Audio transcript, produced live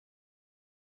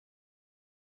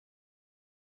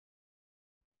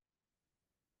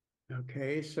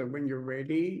Okay, so when you're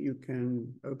ready, you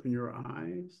can open your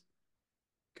eyes,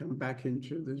 come back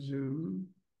into the Zoom.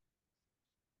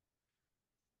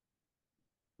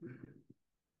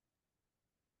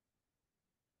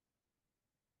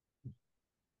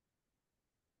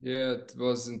 Yeah, it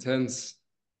was intense.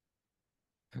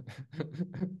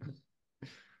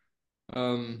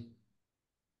 um,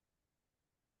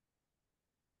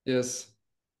 yes,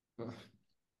 there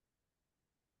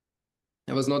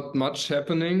was not much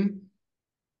happening.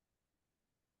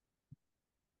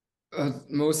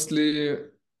 Mostly,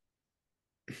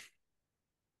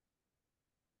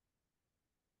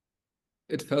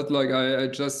 it felt like I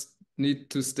just need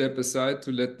to step aside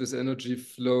to let this energy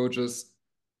flow just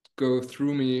go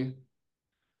through me,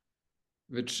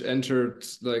 which entered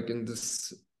like in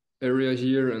this area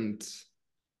here, and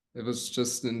it was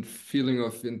just a feeling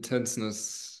of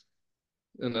intenseness.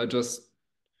 And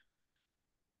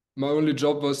my only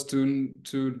job was to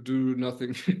do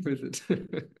nothing with it,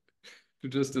 to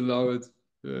just allow it.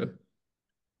 Yeah.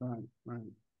 Right, right.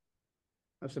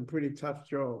 That's a pretty tough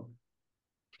job.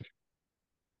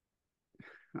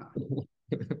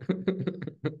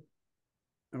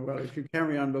 Well, if you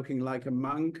carry on looking like a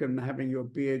monk and having your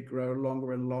beard grow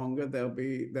longer and longer, they'll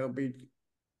be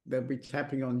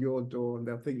tapping on your door and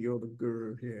they'll think you're the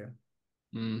guru here.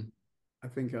 Mm. I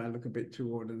think I look a bit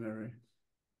too ordinary.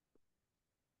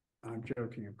 I'm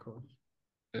joking, of course.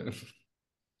 Yeah.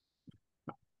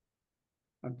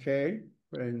 Okay,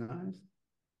 very nice.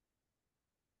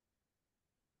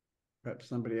 Perhaps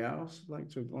somebody else would like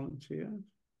to volunteer.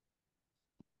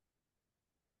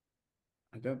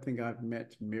 I don't think I've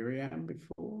met Miriam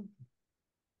before.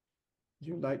 Would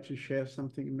you like to share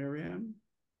something, Miriam?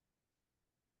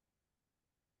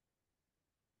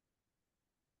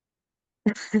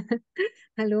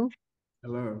 Hallo.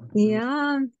 Hello.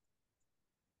 Ja,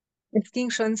 es ging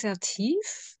schon sehr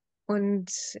tief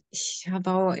und ich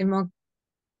habe auch immer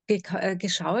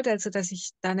geschaut, also dass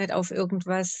ich da nicht auf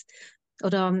irgendwas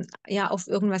oder ja auf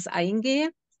irgendwas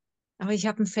eingehe. Aber ich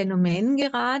habe ein Phänomen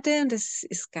gerade und das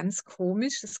ist ganz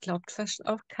komisch, das glaubt fast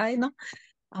auch keiner.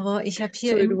 Aber ich habe So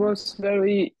hier it was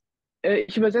very,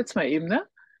 ich übersetze mal eben, ne?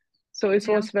 So it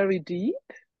ja, was very deep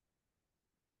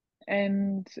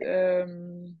and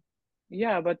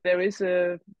yeah, but there is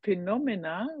a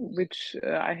phenomena which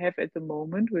I have at the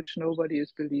moment, which nobody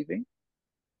is believing.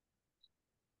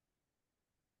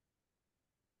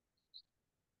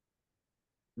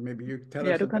 Maybe you tell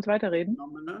Ja, us du about kannst weiterreden.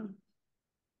 phenomena.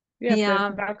 Ja, ja,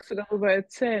 vielleicht magst du darüber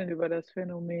erzählen, über das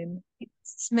Phänomen.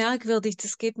 es ist merkwürdig,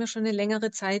 das geht mir schon eine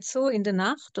längere Zeit so in der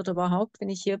Nacht oder überhaupt, wenn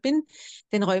ich hier bin,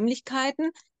 den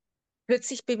Räumlichkeiten.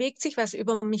 Plötzlich bewegt sich was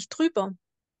über mich drüber.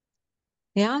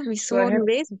 Ja, wie So so I ein have,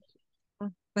 Wesen,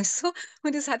 weißt du?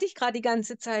 Und das hatte ich gerade die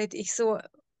ganze Zeit.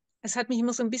 Es hat mich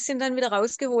immer so ein bisschen dann wieder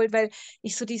rausgeholt, weil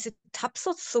ich so diese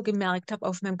Tapsers so gemerkt habe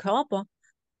auf meinem Körper.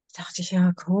 Da dachte ich,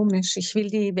 ja, komisch, ich will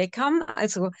die weg haben.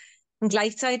 Also, und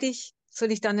gleichzeitig soll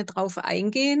ich da nicht drauf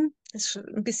eingehen. Das ist schon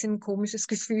ein bisschen ein komisches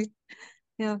Gefühl.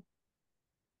 Ja.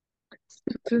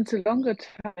 since a longer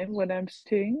time when I'm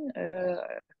sitting,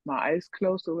 my eyes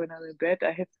closed or when I'm in bed,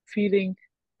 I have the feeling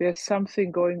there's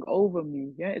something going over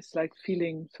me. Yeah, it's like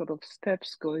feeling sort of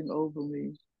steps going over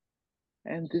me.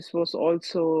 And this was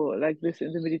also like this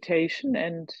in the meditation,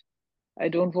 and I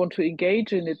don't want to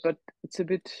engage in it, but it's a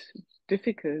bit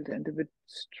difficult and a bit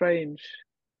strange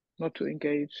not to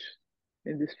engage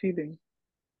in this feeling.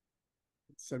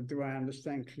 So do I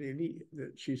understand clearly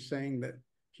that she's saying that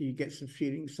she gets a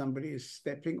feeling somebody is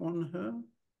stepping on her?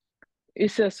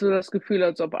 Ist das so das Gefühl,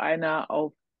 als ob einer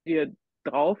auf dir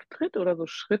drauf tritt oder so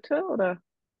Schritte oder?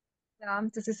 Ja,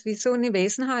 das ist wie so eine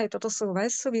Wesenheit oder so,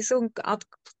 weißt du, wie so eine Art,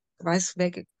 weiß,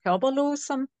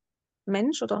 körperloser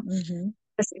Mensch oder Mhm.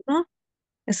 was immer.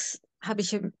 Das habe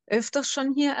ich öfters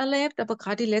schon hier erlebt, aber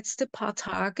gerade die letzten paar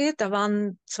Tage, da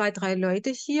waren 2, 3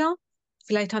 Leute hier.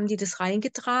 Vielleicht haben die das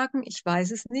reingetragen, ich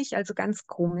weiß es nicht, also ganz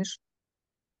komisch.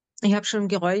 Ich habe schon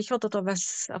geräuchert oder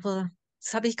was, aber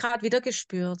das habe ich gerade wieder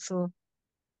gespürt. So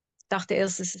dachte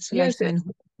erst, es ist Yes, vielleicht mein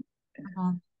Hund.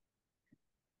 Aber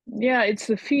yeah, it's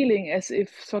a feeling as if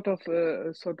sort of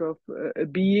a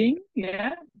being,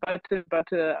 yeah,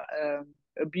 but a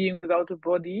being without a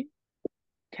body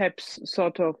taps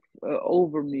sort of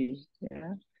over me,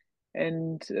 yeah.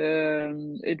 And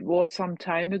it was some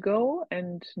time ago,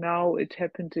 and now it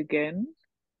happened again.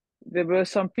 There were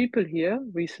some people here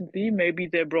recently. Maybe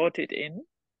they brought it in.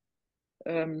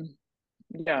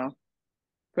 Yeah.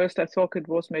 First, I thought it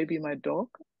was maybe my dog.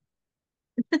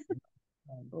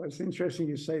 Well, it's interesting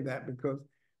you say that because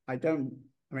I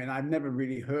mean, I've never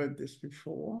really heard this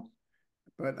before,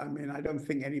 But I mean, I don't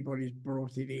think anybody's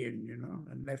brought it in, you know,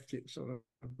 and left it sort of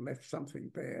left something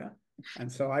there.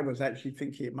 And so I was actually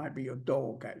thinking it might be your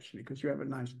dog, actually, because you have a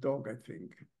nice dog, I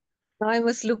think. I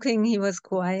was looking, he was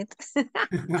quiet.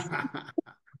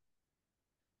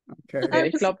 Okay. Ja,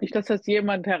 ich glaube nicht, dass das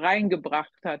jemand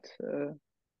hereingebracht hat.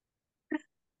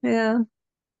 Yeah,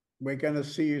 We're going to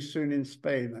see you soon in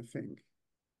Spain, I think.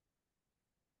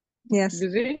 yes. Wir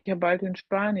sehen dich ja bald in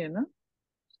Spanien, ne?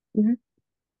 Mhm.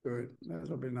 Good.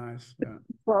 That'll be nice. Yeah.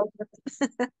 Wow.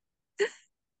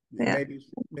 Yeah, Yeah.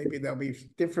 maybe there'll be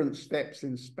different steps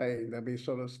in Spain. There'll be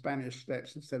sort of Spanish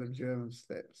steps instead of German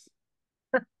steps.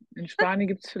 In Spanien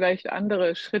gibt es vielleicht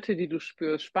andere Schritte, die du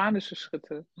spürst, spanische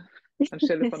Schritte,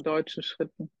 anstelle von deutschen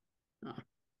Schritten.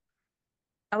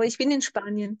 Aber ich bin in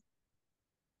Spanien.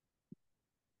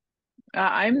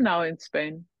 I'm now in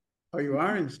Spain. Oh, you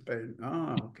are in Spain.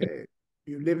 Ah, okay.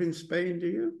 You live in Spain, do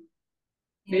you?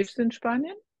 Lebst du in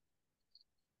Spanien?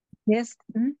 Yes.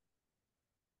 Mhm.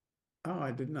 Oh,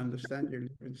 I didn't understand you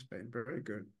live in Spain. Very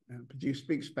good. But do you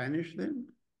speak Spanish then?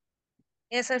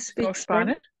 Yes, I Auch speak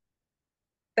Spanish, Spanisch?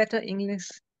 better English.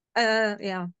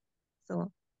 Yeah.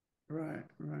 So Right,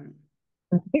 right.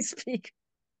 I speak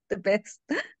the best.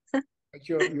 But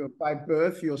you're by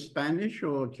birth, you're Spanish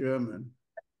or German?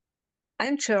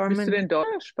 I'm Bist du German. denn Deutsch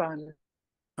oder Spanisch?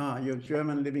 Ah, you're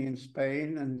German living in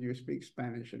Spain and you speak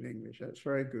Spanish and English. That's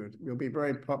very good. You'll be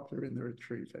very popular in the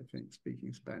retreat, I think,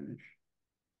 speaking Spanish.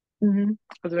 Mhm.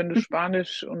 Also wenn du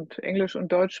Spanisch und Englisch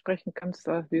und Deutsch sprechen kannst,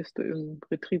 da wirst du im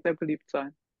Retreat sehr beliebt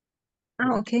sein.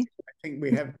 Ah, okay. I think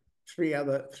we have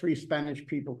three Spanish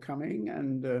people coming,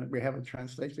 and we have a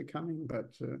translator coming.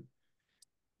 But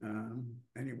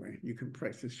anyway, you can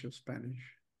practice your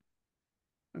Spanish.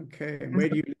 Okay, and where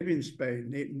do you live in Spain?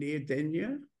 Near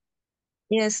Denia?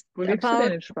 Yes, Wo lebst du about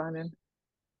denn in Spanien?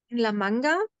 La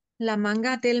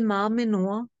Manga del Mar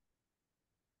Menor.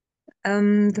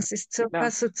 Das ist circa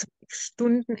Ja. so 2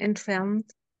 Stunden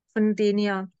entfernt von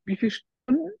Denia. Wie viele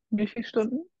Stunden? Wie viele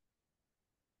Stunden?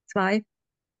 2.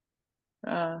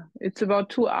 It's about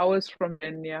 2 hours from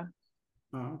India.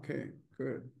 Oh, okay,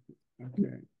 good.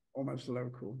 Okay, almost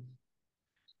local.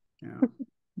 Yeah.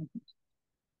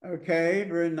 Okay,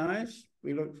 very nice.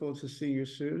 We look forward to seeing you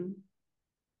soon.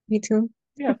 Me too.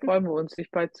 Ja, freuen wir uns, dich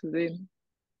bald zu sehen.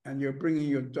 And you're bringing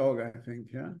your dog, I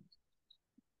think, yeah?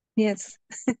 Yes.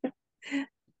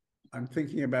 I'm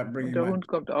thinking about Und bringing der Hund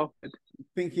kommt auch mit.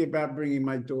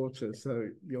 my daughter. So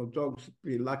your dogs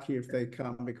be lucky if they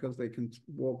come because they can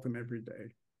walk them every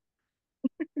day.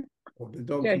 Or the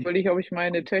dog Ja, can ich überlege, ob ich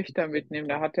meine Töchter mitnehme.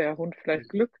 Da hat der Hund vielleicht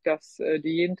Glück, dass die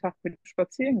jeden Tag mit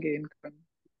spazieren gehen können.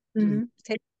 Mhm.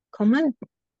 Hey, komm mal.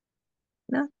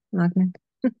 Na, Magnet.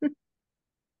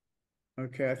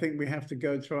 Okay, I think we have to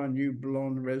go to our new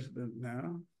blonde resident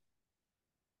now.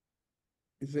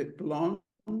 Is it blonde?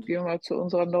 Gehen wir mal zu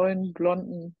unserer neuen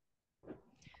blonden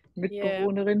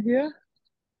Mitbewohnerin hier.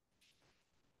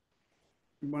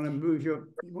 You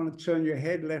want to turn your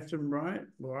head left and right?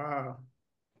 Wow.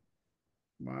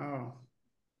 Wow.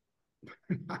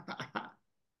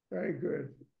 Very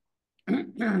good.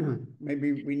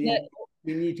 Maybe we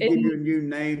need to give you a new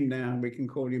name now. We can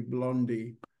call you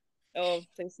Blondie. Oh,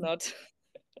 please not.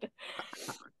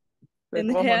 Vielleicht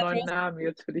brauchen wir einen neuen Namen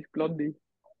jetzt für dich, Blondie.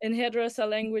 In hairdresser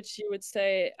language, you would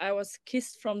say, I was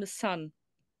kissed from the sun.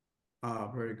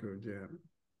 Ah, very good, yeah.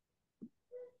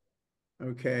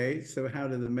 Okay, so how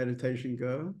did the meditation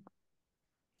go?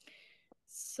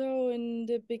 So in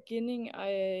the beginning,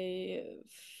 I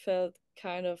felt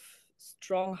kind of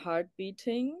strong heart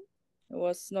beating. It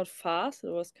was not fast, it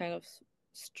was kind of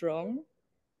strong.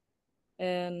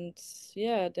 And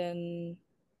yeah, then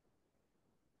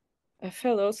I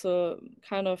felt also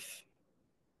kind of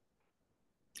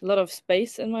a lot of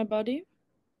space in my body.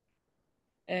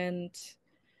 And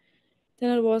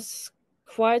then it was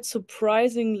quite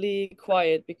surprisingly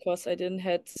quiet because I didn't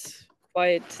had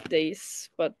quiet days,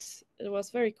 but it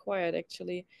was very quiet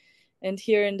actually. And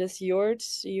here in this yurt,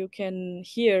 you can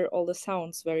hear all the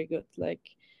sounds very good. Like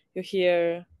you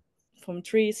hear from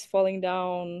trees falling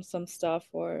down, some stuff,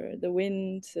 or the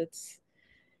wind.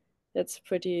 That's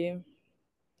pretty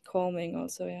calming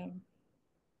also, yeah.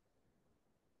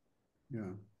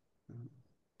 Yeah.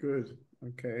 Good.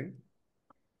 Okay.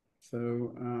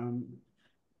 So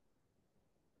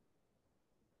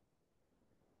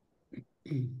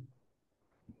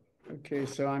okay,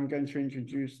 so I'm going to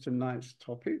introduce tonight's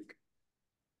topic.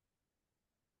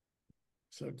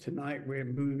 So tonight we're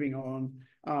moving on.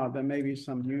 There may be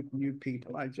some new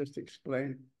people. I just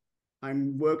explained.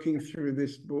 I'm working through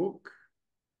this book.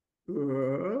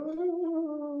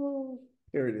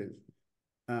 Here it is.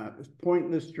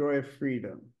 Pointless Joy of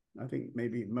Freedom. I think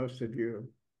maybe most of you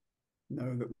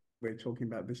know that we're talking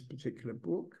about this particular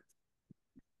book.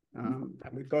 And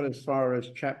we've got as far as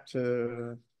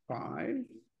chapter 5,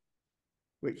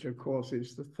 which of course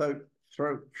is the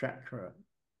throat chakra.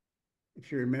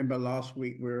 If you remember last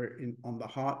week, we were on the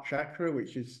heart chakra,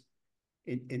 which is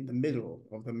in the middle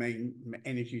of the main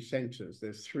energy centers.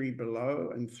 There's 3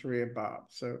 below and 3 above.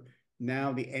 So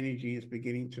now the energy is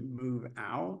beginning to move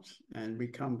out, and we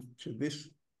come to this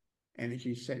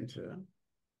energy center,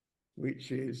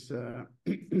 which is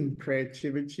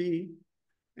creativity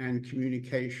and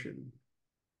communication.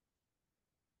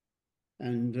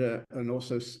 And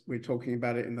also we're talking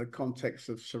about it in the context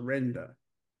of surrender.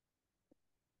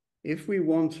 If we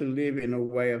want to live in a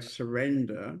way of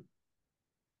surrender,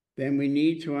 then we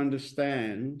need to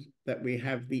understand that we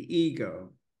have the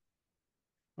ego,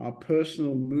 our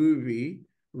personal movie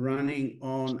running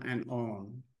on and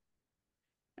on.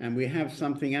 And we have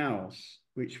something else,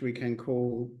 which we can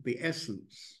call the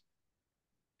essence.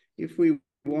 If we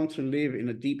want to live in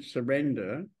a deep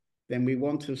surrender, then we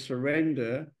want to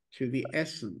surrender to the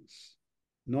essence,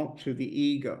 not to the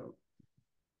ego.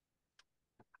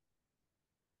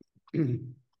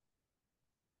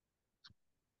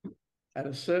 At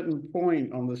a certain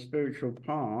point on the spiritual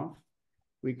path,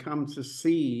 we come to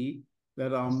see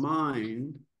that our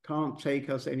mind can't take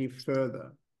us any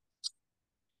further.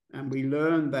 And we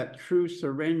learn that true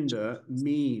surrender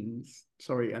means,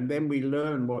 and then we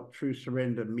learn what true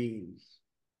surrender means.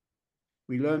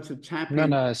 We learn to tap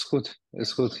in. No, it's good.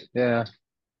 It's good. Yeah.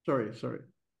 Sorry.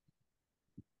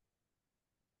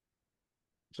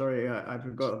 Sorry, I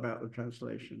forgot about the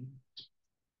translation.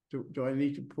 Do I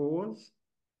need to pause?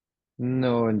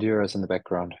 No, endurance in the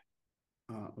background.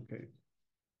 Okay.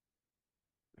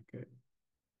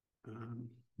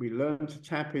 We learn to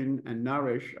tap in and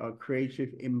nourish our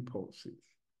creative impulses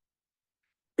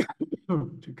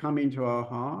to come into our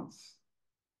hearts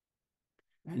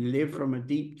and live from a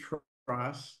deep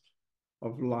trust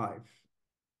of life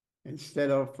instead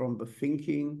of from the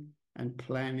thinking and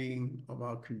planning of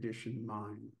our conditioned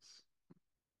minds.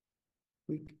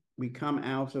 We come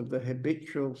out of the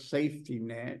habitual safety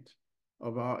net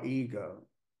of our ego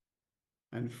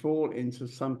and fall into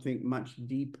something much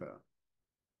deeper,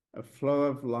 a flow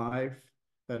of life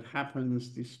that happens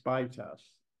despite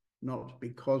us, not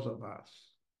because of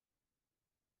us.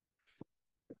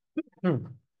 And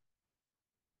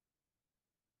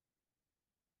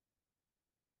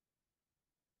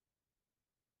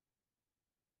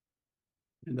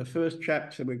the first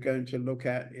chapter we're going to look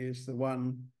at is the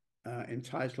one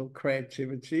entitled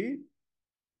Creativity.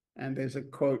 And there's a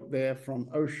quote there from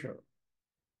Osho.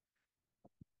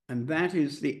 And that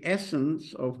is the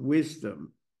essence of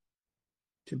wisdom,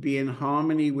 to be in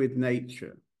harmony with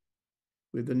nature,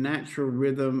 with the natural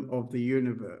rhythm of the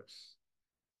universe.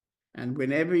 And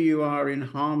whenever you are in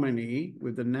harmony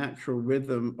with the natural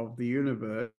rhythm of the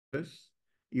universe,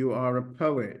 you are a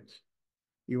poet,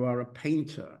 you are a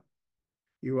painter,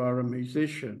 you are a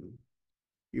musician,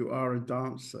 you are a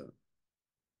dancer.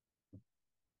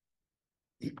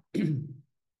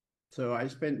 So I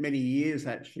spent many years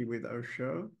actually with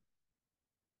Osho.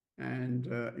 And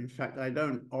in fact, I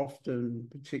don't often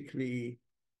particularly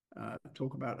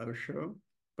talk about Osho,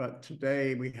 but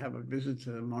today we have a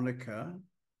visitor, Monica,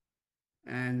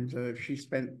 and she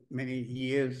spent many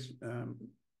years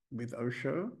with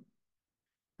Osho.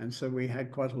 And so we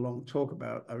had quite a long talk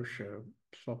about Osho,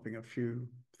 swapping a few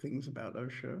things about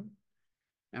Osho.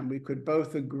 And we could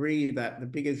both agree that the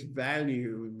biggest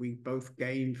value we both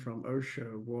gained from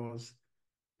Osho was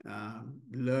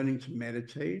learning to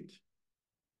meditate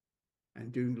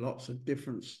and doing lots of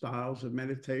different styles of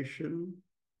meditation.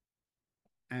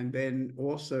 And then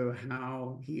also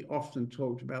how he often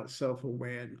talked about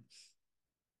self-awareness.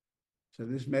 So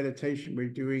this meditation we're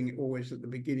doing always at the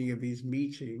beginning of these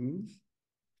meetings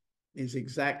is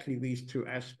exactly these 2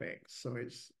 aspects. So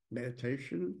it's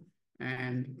meditation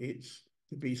and it's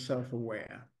to be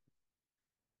self-aware.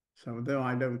 So though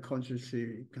I don't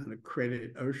consciously kind of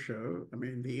credit Osho, I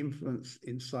mean, the influence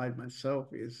inside myself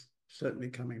is certainly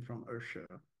coming from Osho.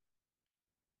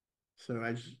 So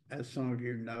as some of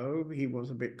you know, he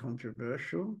was a bit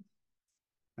controversial.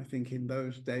 I think in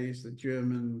those days, the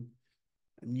German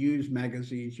news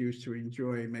magazines used to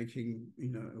enjoy making,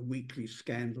 a weekly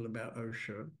scandal about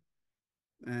Osho.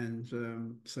 And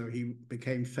so he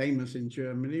became famous in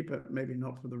Germany, but maybe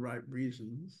not for the right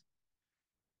reasons.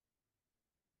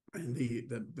 And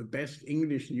the best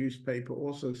English newspaper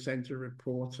also sent a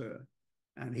reporter,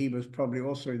 and he was probably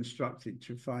also instructed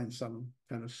to find some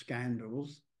kind of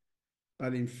scandals.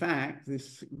 But in fact,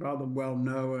 this rather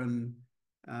well-known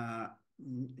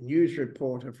news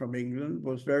reporter from England,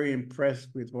 was very impressed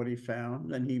with what he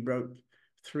found, and he wrote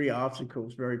 3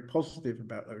 articles very positive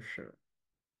about Osho.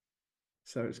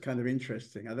 So it's kind of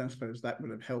interesting. I don't suppose that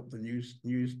would have helped the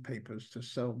newspapers to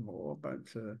sell more,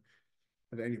 but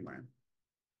anyway.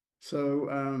 So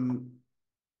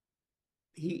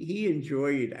he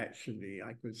enjoyed, actually,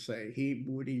 I could say, he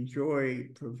would enjoy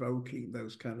provoking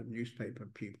those kind of newspaper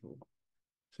people.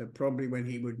 So probably when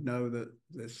he would know that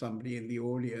there's somebody in the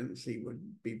audience, he would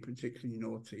be particularly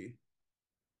naughty.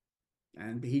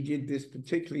 And he did this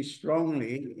particularly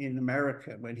strongly in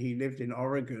America. When he lived in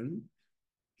Oregon,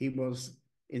 he was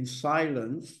in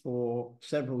silence for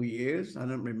several years. I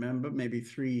don't remember, maybe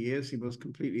 3 years. He was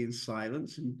completely in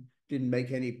silence and didn't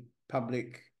make any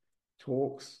public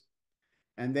talks.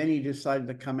 And then he decided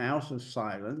to come out of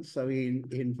silence. So he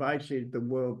invited the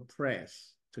world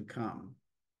press to come.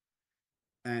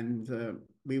 And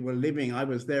we were living, I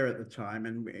was there at the time,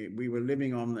 and we were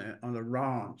living on a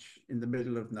ranch in the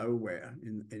middle of nowhere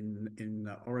in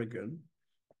Oregon.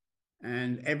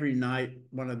 And every night,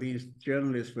 one of these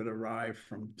journalists would arrive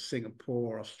from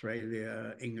Singapore,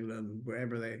 Australia, England,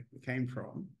 wherever they came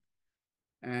from.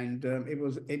 And it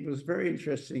was very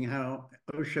interesting how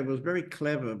Osho was very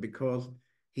clever, because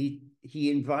he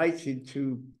invited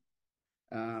to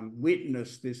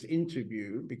witness this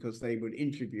interview, because they would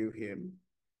interview him.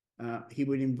 He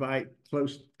would invite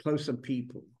closer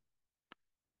people.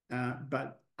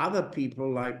 But other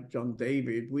people like John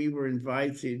David, we were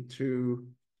invited to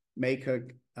make a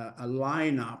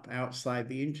lineup outside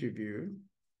the interview.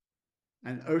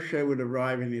 And Osho would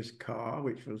arrive in his car,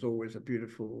 which was always a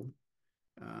beautiful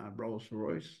Rolls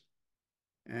Royce.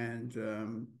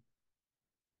 And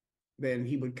then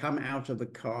he would come out of the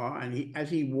car, and as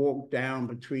he walked down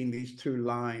between these 2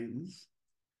 lines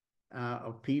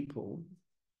of people,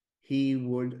 he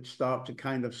would start to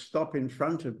kind of stop in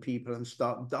front of people and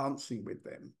start dancing with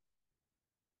them.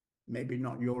 Maybe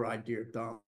not your idea of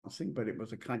dancing, but it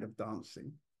was a kind of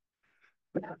dancing.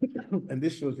 And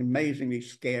this was amazingly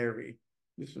scary.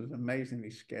 This was amazingly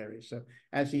scary. So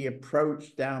as he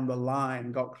approached down the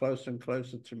line, got closer and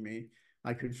closer to me,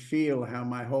 I could feel how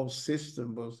my whole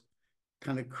system was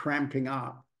kind of cramping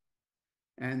up.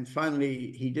 And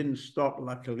finally, he didn't stop,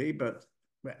 luckily, but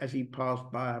as he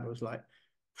passed by, I was like,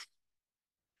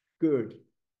 good.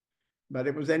 But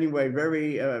it was anyway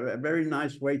a very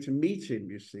nice way to meet him,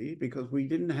 you see, because we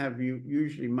didn't have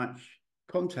usually much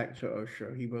contact to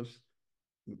Osho. He was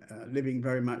living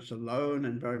very much alone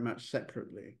and very much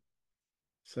separately.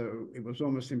 So it was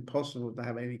almost impossible to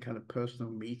have any kind of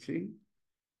personal meeting.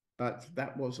 But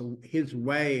that was his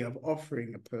way of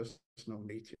offering a personal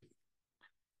meeting.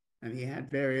 And he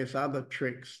had various other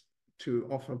tricks to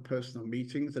offer personal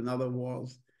meetings. Another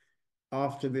was,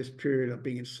 after this period of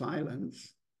being in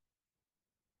silence,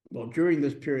 well, during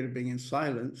this period of being in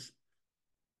silence,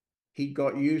 he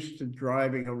got used to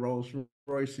driving a Rolls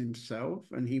Royce himself,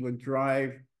 and he would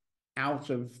drive out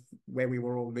of where we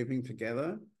were all living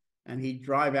together, and he'd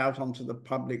drive out onto the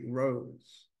public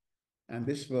roads. And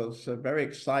this was very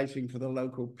exciting for the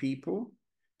local people.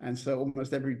 And so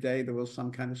almost every day there was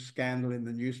some kind of scandal in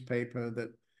the newspaper that,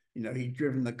 you know, he'd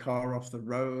driven the car off the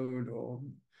road, or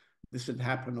this had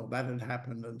happened or that had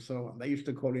happened, and so on. They used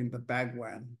to call him the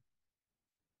bagwan.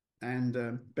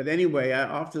 And but anyway,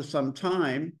 after some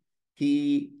time,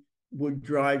 he would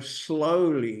drive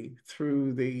slowly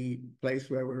through the place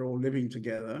where we're all living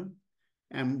together,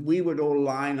 and we would all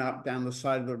line up down the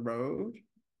side of the road,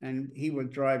 and he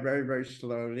would drive very, very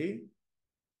slowly.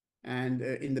 And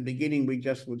in the beginning, we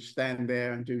just would stand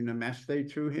there and do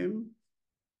namaste to him.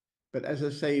 But as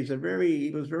I say,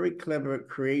 he was very clever at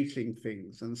creating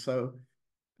things. And so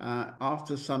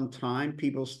after some time,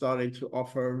 people started to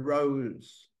offer a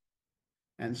rose.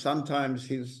 And sometimes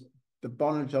the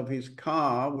bonnet of his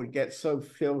car would get so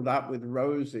filled up with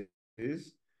roses,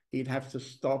 he'd have to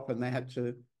stop, and they had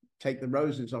to take the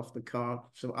roses off the car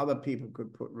so other people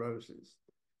could put roses.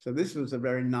 So this was a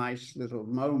very nice little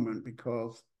moment,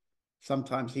 because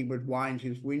sometimes he would wind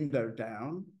his window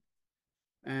down,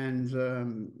 and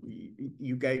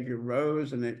you gave your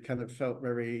rose, and it kind of felt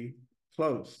very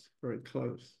close, very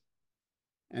close.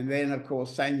 And then, of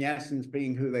course, sannyasins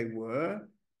being who they were,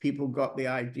 people got the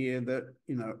idea that,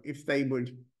 you know, if they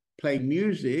would play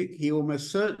music, he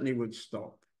almost certainly would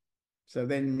stop. So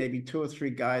then maybe 2 or 3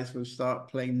 guys would start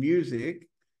playing music,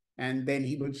 and then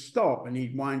he would stop, and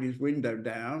he'd wind his window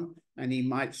down, and he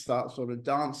might start sort of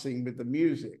dancing with the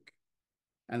music.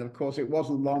 And of course, it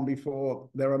wasn't long before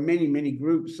there are many, many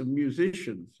groups of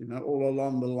musicians, you know, all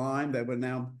along the line. There were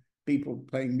now people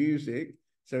playing music.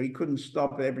 So he couldn't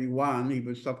stop at every one. He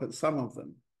would stop at some of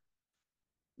them.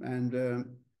 And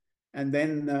And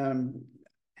then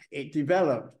it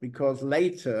developed, because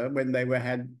later, when they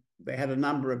had a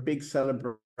number of big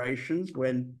celebrations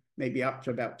when maybe up to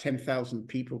about 10,000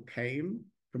 people came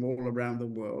from all around the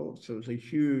world. So it was a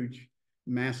huge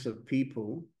mass of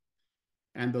people.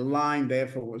 And the line,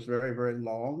 therefore, was very, very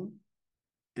long.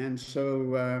 And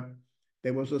so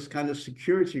there was this kind of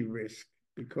security risk,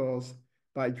 because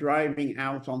by driving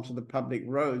out onto the public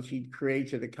roads, he'd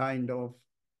created a kind of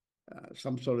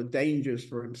some sort of dangers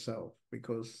for himself,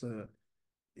 because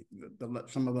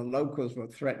some of the locals were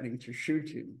threatening to shoot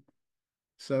him.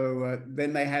 So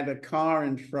then they had a car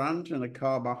in front and a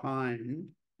car behind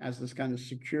as this kind of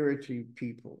security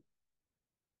people.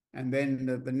 And then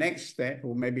the next step,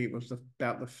 or maybe it was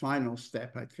about the final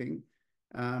step, I think,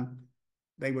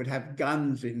 they would have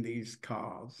guns in these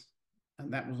cars.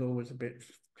 And that was always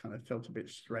felt a bit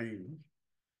strange.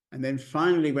 And then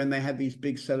finally, when they had these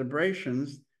big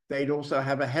celebrations, they'd also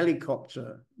have a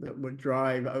helicopter that would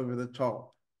drive over the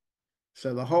top.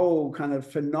 So the whole kind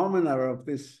of phenomena of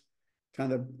this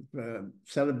kind of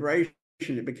celebration,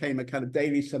 it became a kind of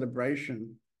daily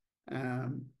celebration.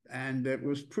 And it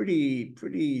was pretty,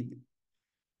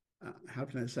 how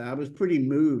can I say, I was pretty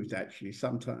moved actually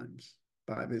sometimes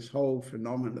by this whole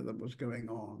phenomena that was going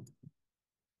on.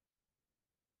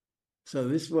 So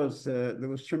this was, there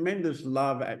was tremendous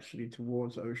love actually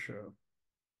towards Osho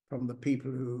from the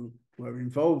people who were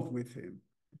involved with him.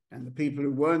 And the people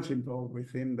who weren't involved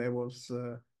with him, there was,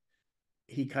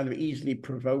 he kind of easily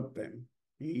provoked them.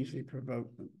 He easily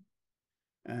provoked them.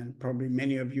 And probably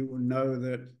many of you will know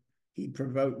that he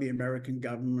provoked the American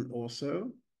government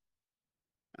also.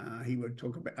 He would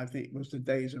talk about, I think it was the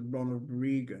days of Ronald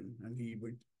Reagan, and he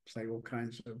would say all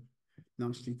kinds of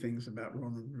nasty things about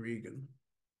Ronald Reagan.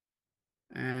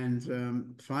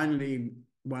 And finally,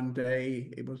 one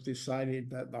day, it was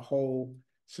decided that the whole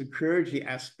security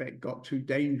aspect got too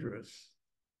dangerous.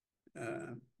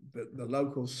 The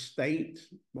local state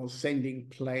was sending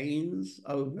planes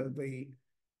over the,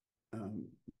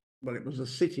 well, it was a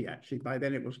city actually. By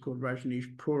then it was called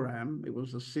Rajneeshpuram. It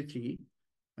was a city,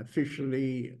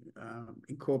 officially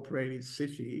incorporated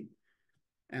city.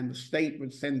 And the state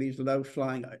would send these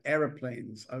low-flying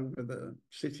airplanes over the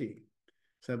city.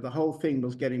 So the whole thing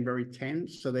was getting very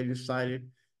tense. So they decided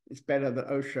it's better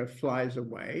that Osho flies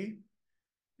away.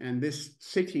 And this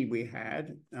city we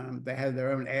had, they had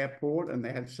their own airport and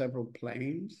they had several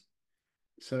planes.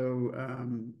 So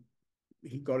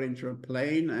he got into a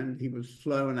plane and he was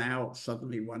flown out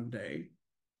suddenly one day.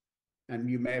 And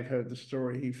you may have heard the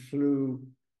story. He flew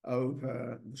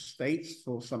over the States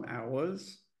for some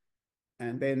hours.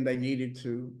 And then they needed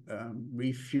to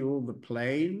refuel the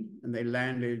plane. And they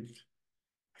landed,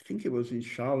 I think it was in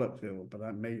Charlottesville, but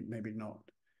maybe not.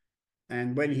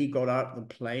 And when he got out of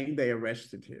the plane, they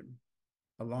arrested him,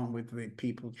 along with the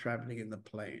people traveling in the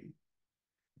plane.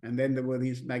 And then there were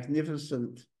these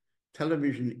magnificent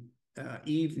television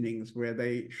evenings where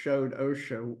they showed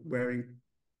Osho wearing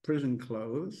prison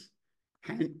clothes,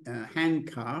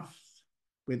 handcuffed,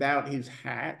 without his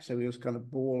hat, so he was kind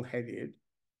of bald-headed.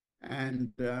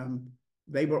 And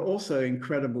they were also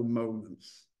incredible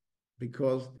moments,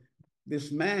 because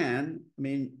this man, I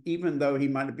mean, even though he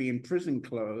might be in prison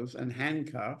clothes and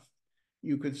handcuffed,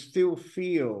 you could still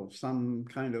feel some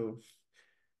kind of,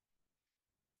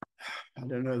 I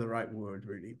don't know the right word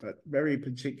really, but very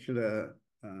particular,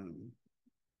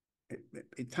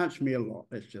 it touched me a lot,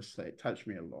 let's just say, it touched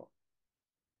me a lot.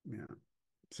 Yeah.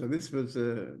 So this was,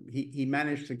 he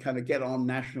managed to kind of get on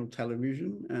national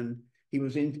television, and he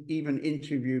was even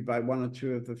interviewed by one or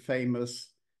two of the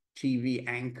famous TV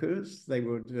anchors. They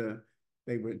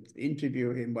would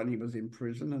interview him when he was in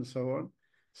prison and so on.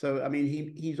 So, I mean,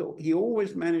 he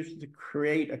always managed to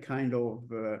create a kind of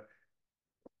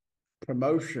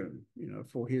promotion, you know,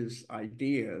 for his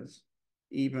ideas,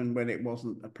 even when it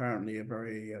wasn't apparently a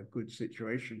very good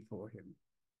situation for him.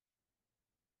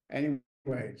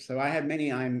 Anyway, so I had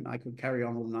many, I could carry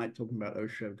on all night talking about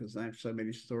Osho because I have so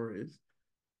many stories.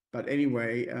 But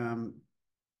anyway,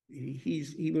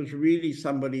 he was really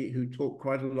somebody who talked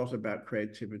quite a lot about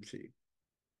creativity.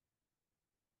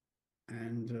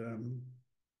 And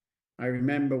I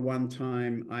remember one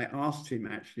time I asked him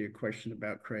actually a question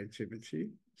about creativity.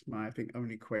 It's my, I think,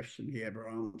 only question he ever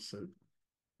answered.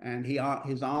 And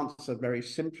his answer very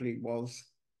simply was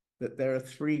that there are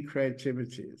three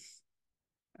creativities.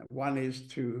 One is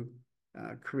to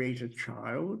create a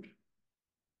child.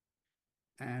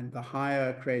 And the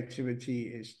higher creativity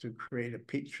is to create a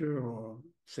picture or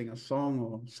sing a song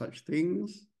or such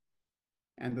things.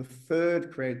 And the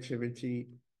third creativity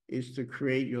is to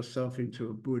create yourself into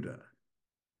a Buddha.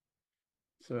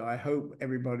 So I hope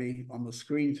everybody on the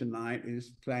screen tonight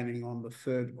is planning on the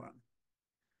third one.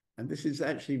 And this is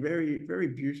actually very, very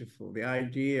beautiful. The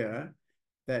idea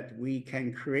that we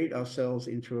can create ourselves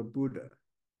into a Buddha.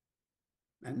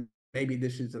 And maybe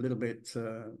this is a little bit,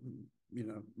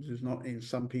 this is not in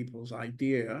some people's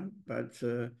idea, but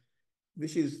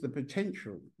this is the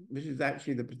potential. This is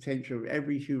actually the potential of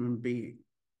every human being.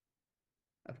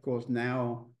 Of course,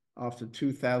 now, after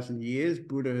 2,000 years,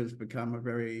 Buddha has become a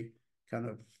very kind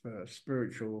of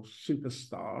spiritual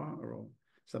superstar or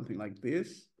something like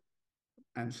this.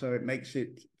 And so it makes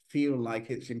it feel like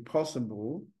it's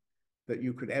impossible that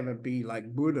you could ever be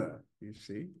like Buddha, you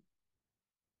see.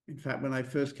 In fact, when I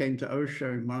first came to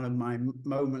Osho, in one of my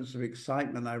moments of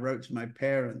excitement, I wrote to my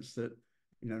parents that,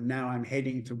 now I'm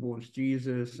heading towards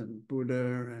Jesus and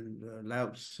Buddha and Lao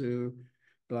Tzu,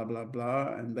 blah, blah,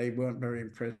 blah. And they weren't very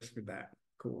impressed with that,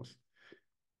 of course.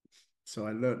 So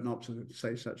I learned not to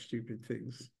say such stupid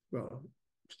things. Well,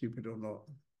 stupid or not.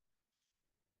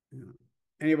 Yeah.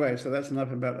 Anyway, so that's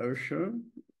enough about Osho.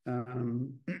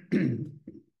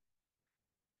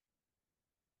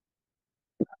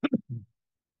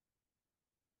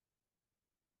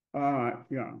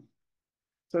 Yeah.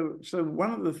 So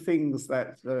one of the things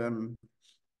that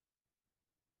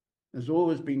has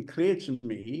always been clear to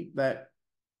me that,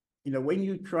 when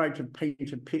you try to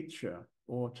paint a picture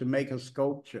or to make a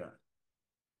sculpture,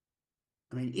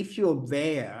 I mean, if you're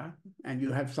there and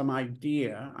you have some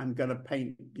idea, I'm going to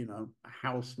paint, a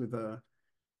house with a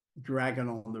dragon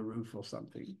on the roof or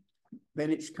something, then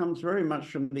it comes very much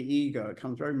from the ego. It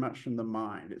comes very much from the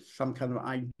mind. It's some kind of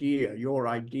idea, your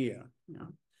idea.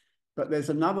 But there's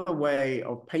another way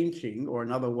of painting or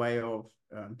another way of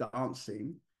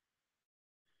dancing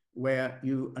where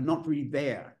you are not really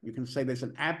there. You can say there's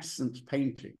an absence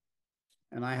painting.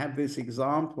 And I have this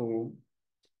example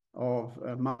of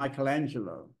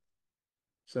Michelangelo.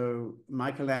 So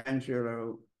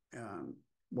Michelangelo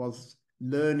was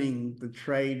learning the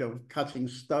trade of cutting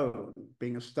stone,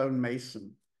 being a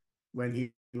stonemason, when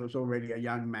he was already a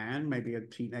young man, maybe a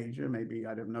teenager, maybe,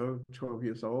 I don't know, 12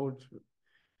 years old.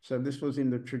 So this was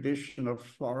in the tradition of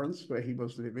Florence where he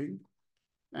was living.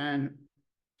 And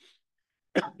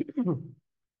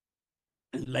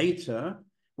later,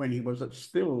 when he was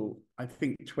still, I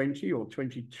think, 20 or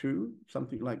 22,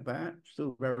 something like that,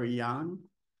 still very young,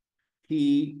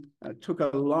 he took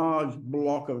a large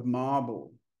block of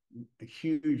marble, a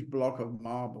huge block of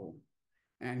marble,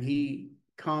 and he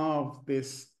carved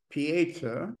this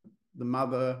Pieta, the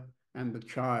mother and the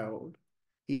child.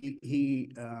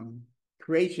 He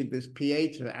created this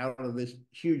Pieta out of this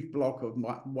huge block of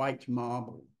white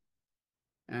marble.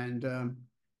 And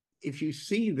if you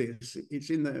see this, it's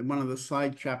in one of the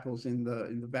side chapels in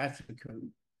the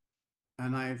Vatican,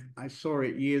 and I saw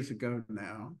it years ago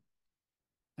now,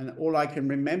 and all I can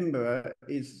remember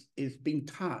is being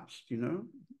touched.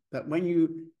 That when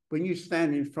you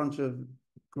stand in front of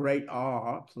great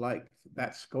art like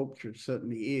that sculpture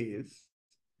certainly is,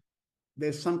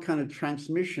 there's some kind of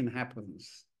transmission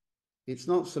happens. It's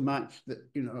not so much that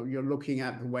you're looking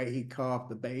at the way he carved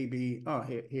the baby. Oh,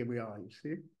 here we are. You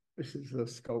see. This is the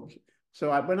sculpture.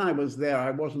 So when I was there,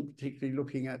 I wasn't particularly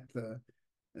looking at the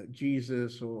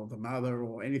Jesus or the mother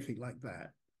or anything like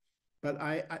that. But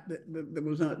there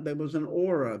was an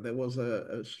aura, there was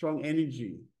a strong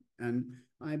energy, and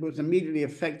I was immediately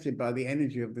affected by the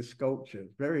energy of the sculpture.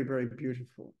 Very, very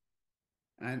beautiful.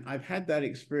 And I've had that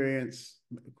experience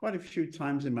quite a few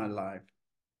times in my life.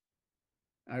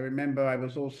 I remember I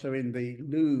was also in the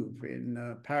Louvre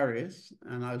in Paris,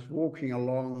 and I was walking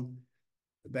along.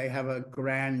 They have a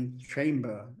grand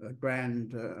chamber, a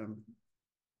grand,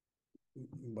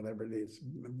 whatever it is,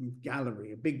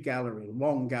 gallery, a big gallery,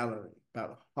 long gallery,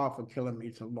 about half a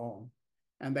kilometer long.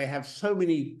 And they have so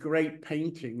many great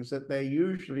paintings that they're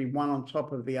usually one on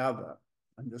top of the other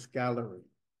in this gallery.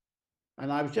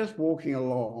 And I was just walking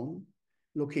along,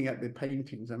 looking at the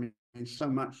paintings. I mean, so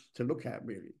much to look at,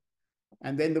 really.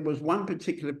 And then there was one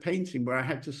particular painting where I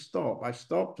had to stop. I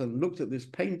stopped and looked at this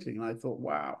painting, and I thought,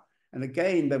 wow. And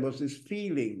again, there was this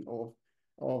feeling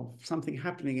of something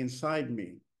happening inside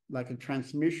me, like a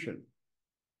transmission.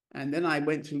 And then I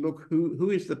went to look, who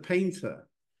is the painter?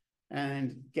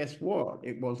 And guess what?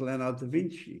 It was Leonardo da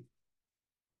Vinci.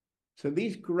 So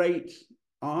these great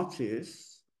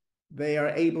artists, they are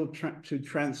able to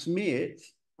transmit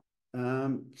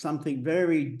something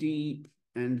very deep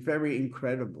and very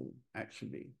incredible,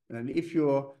 actually. And if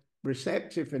you're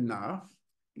receptive enough,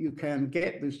 you can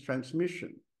get this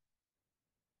transmission.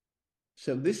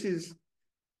 So this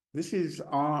is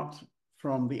art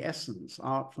from the essence,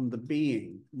 art from the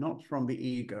being, not from the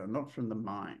ego, not from the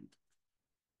mind.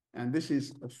 And this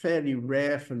is a fairly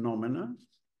rare phenomenon.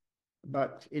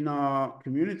 But in our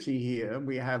community here,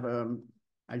 we have,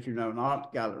 as you know, an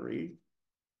art gallery.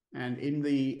 And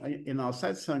in our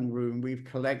satsang room, we've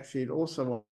collected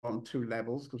also on 2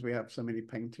 levels, because we have so many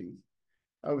paintings.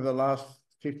 Over the last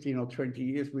 15 or 20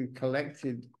 years, we've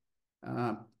collected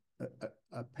a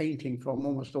painting from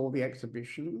almost all the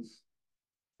exhibitions.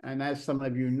 And as some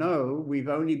of you know, we've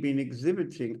only been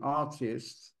exhibiting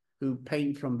artists who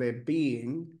paint from their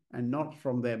being and not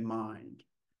from their mind.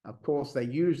 Of course, they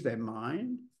use their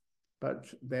mind, but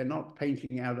they're not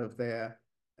painting out of their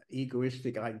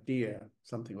egoistic idea,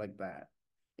 something like that.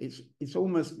 It's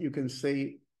almost, you can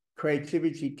say,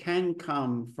 creativity can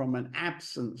come from an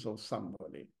absence of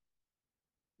somebody.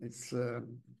 It's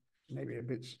maybe a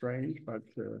bit strange, but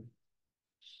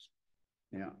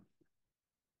yeah.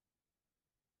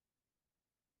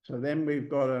 So then we've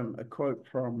got a quote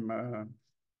from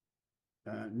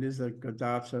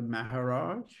Nisargadatta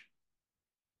Maharaj.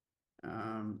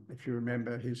 If you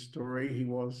remember his story, he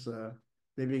was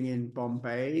living in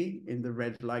Bombay in the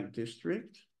red light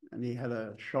district, and he had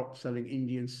a shop selling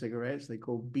Indian cigarettes they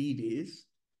called beedis.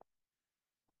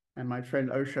 And my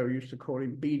friend Osho used to call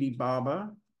him Beedi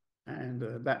Baba, and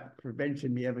that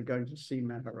prevented me ever going to see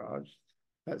Maharaj.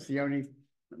 That's the only,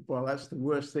 well, that's the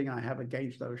worst thing I have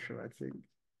against Osho, I think.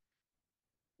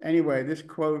 Anyway, this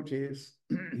quote is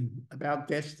about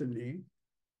destiny.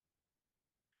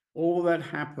 All that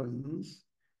happens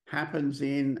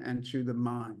in and to the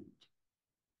mind,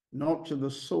 not to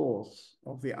the source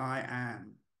of the I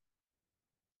am.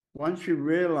 Once you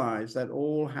realize that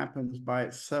all happens by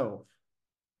itself,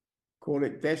 call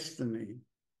it destiny,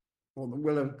 or the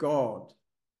will of God,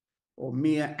 or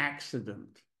mere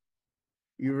accident,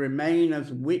 you remain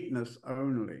as witness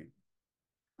only,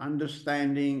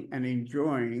 understanding and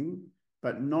enjoying,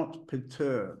 but not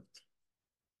perturbed.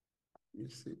 You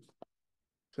see.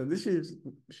 So this is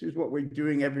what we're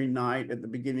doing every night at the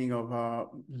beginning of our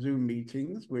Zoom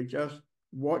meetings. We're just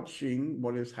watching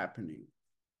what is happening.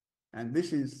 And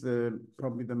this is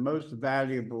probably the most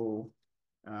valuable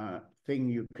thing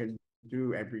you can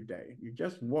do every day. You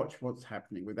just watch what's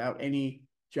happening without any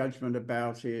judgment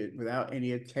about it, without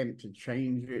any attempt to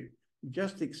change it. You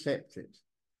just accept it.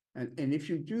 And if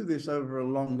you do this over a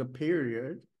longer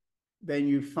period, then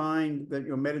you find that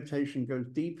your meditation goes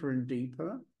deeper and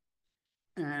deeper,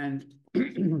 and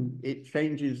it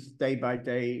changes day by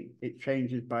day. It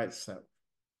changes by itself.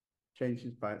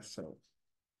 Changes by itself.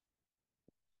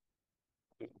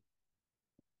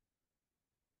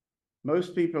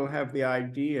 Most people have the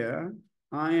idea,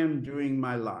 I am doing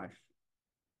my life.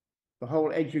 The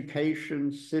whole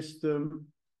education system,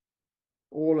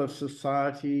 all of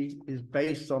society is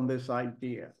based on this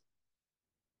idea.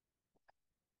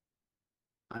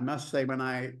 I must say, when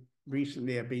I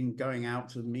recently have been going out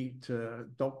to meet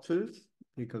doctors,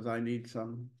 because I need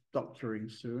some doctoring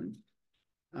soon.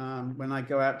 When I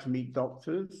go out to meet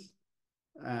doctors,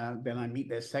 then I meet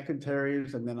their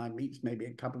secretaries, and then I meet maybe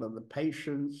a couple of the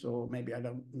patients, or maybe I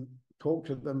don't talk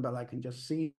to them, but I can just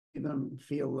see them,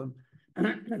 feel them.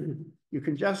 You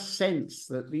can just sense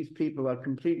that these people are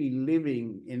completely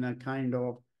living in a kind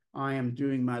of, I am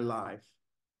doing my life.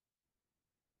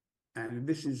 And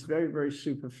this is very, very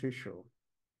superficial,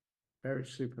 very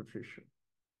superficial.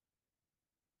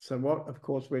 So what, of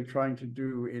course, we're trying to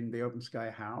do in the Open Sky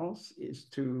House is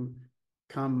to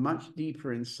come much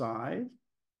deeper inside.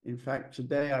 In fact,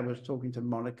 today I was talking to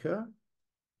Monica.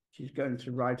 She's going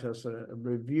to write us a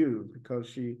review, because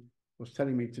she was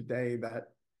telling me today that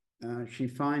she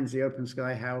finds the Open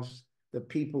Sky House, the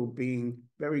people being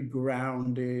very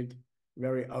grounded,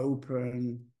 very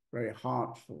open, very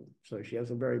heartful. So she has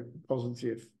a very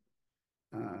positive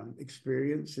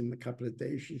experience in the couple of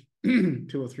days she's 2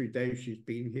 or 3 days she's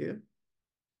been here.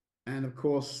 And of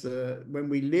course, when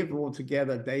we live all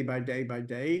together day by day by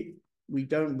day, we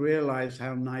don't realize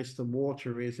how nice the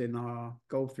water is in our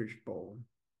goldfish bowl,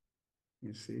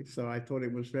 you see. So I thought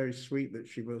it was very sweet that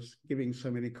she was giving so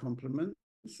many compliments,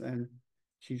 and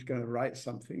she's going to write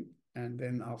something, and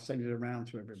then I'll send it around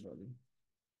to everybody.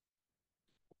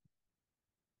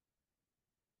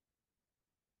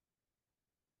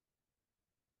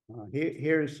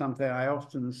 Here is something I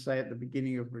often say at the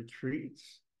beginning of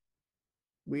retreats.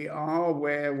 We are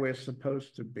where we're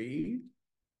supposed to be,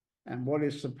 and what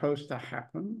is supposed to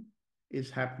happen is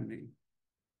happening.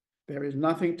 There is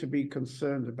nothing to be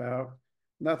concerned about,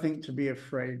 nothing to be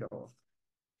afraid of.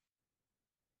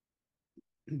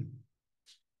 And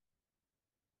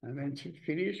then to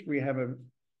finish, we have a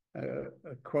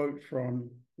quote from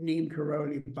Neem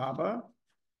Karoli Baba.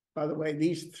 By the way,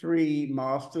 these 3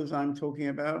 masters I'm talking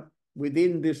about,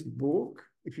 within this book,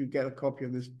 if you get a copy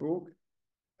of this book,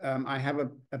 I have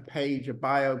a page, a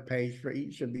bio page for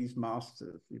each of these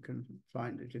masters. You can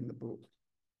find it in the book.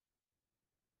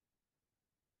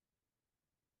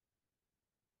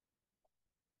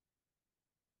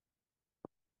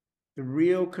 The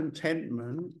real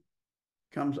contentment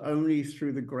comes only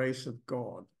through the grace of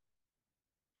God.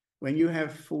 When you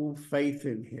have full faith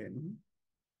in him,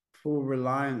 full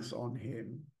reliance on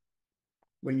him,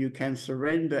 when you can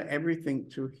surrender everything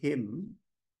to him,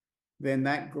 then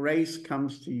that grace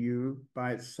comes to you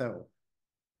by itself.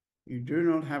 You do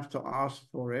not have to ask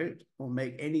for it or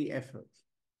make any effort.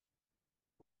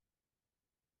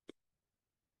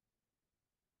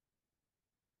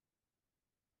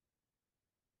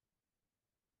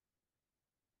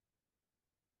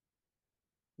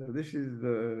 So this is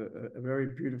a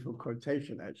very beautiful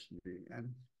quotation, actually.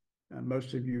 And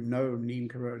most of you know Neem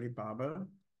Karoli Baba.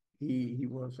 He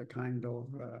was a kind of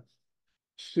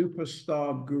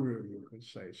superstar guru, you could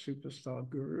say, superstar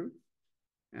guru.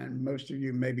 And most of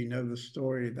you maybe know the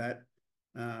story that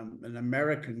an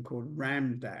American called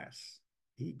Ram Dass,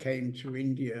 he came to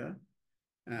India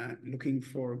looking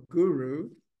for a guru,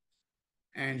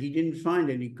 and he didn't find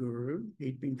any guru.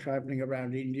 He'd been traveling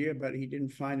around India, but he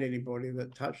didn't find anybody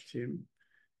that touched him.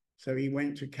 So he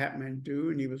went to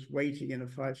Kathmandu and he was waiting in a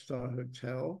five-star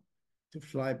hotel to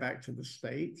fly back to the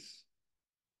States.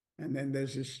 And then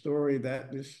there's this story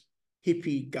that this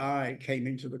hippie guy came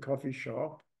into the coffee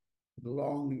shop,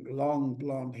 long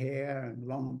blonde hair and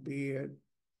long beard.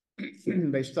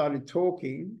 They started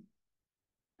talking.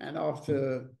 And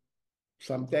after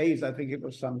some days, I think it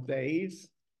was some days,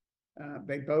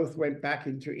 they both went back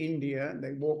into India and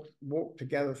they walked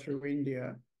together through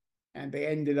India, and they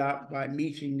ended up by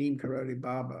meeting Neem Karoli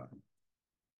Baba.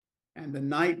 And the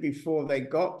night before they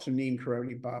got to Neem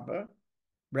Karoli Baba,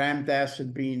 Ram Dass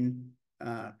had been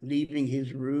leaving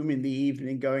his room in the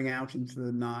evening, going out into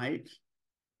the night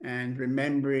and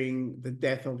remembering the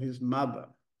death of his mother.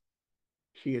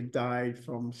 She had died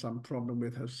from some problem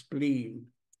with her spleen.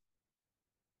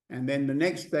 And then the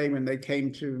next day when they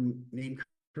came to Neem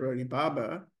Karoli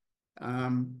Baba,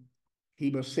 he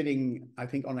was sitting, I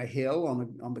think, on a hill,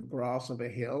 on the grass of a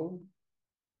hill.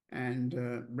 And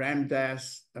Ram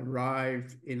Dass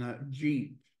arrived in a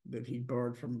jeep that he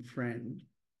borrowed from a friend.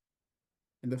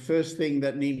 And the first thing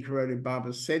that Neem Karoli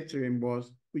Baba said to him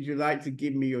was, "Would you like to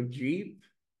give me your jeep?"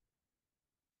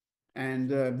 And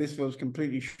this was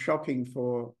completely shocking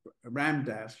for Ram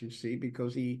Dass, you see,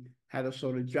 because he had a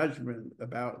sort of judgment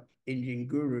about Indian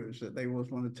gurus, that they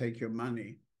always want to take your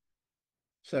money.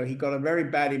 So he got a very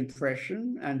bad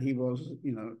impression, and he was,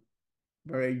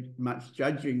 very much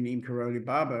judging Neem Karoli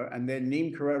Baba. And then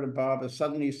Neem Karoli Baba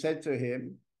suddenly said to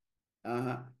him,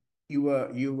 you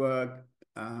were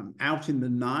out in the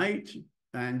night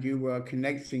and you were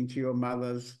connecting to your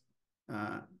mother's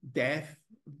death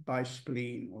by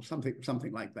spleen, or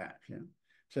something like that. Yeah.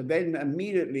 So then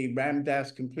immediately Ram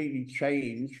Dass completely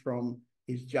changed from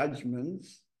his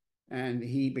judgments, and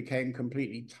he became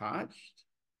completely touched,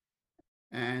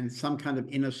 and some kind of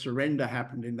inner surrender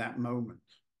happened in that moment.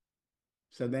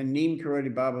 So then Neem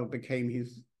Karoli Baba became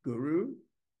his guru.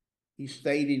 He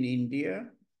stayed in India,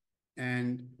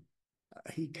 and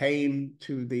he came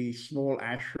to the small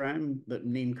ashram that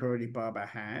Neem Karoli Baba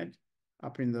had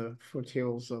up in the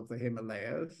foothills of the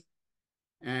Himalayas.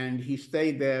 And he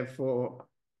stayed there for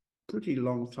a pretty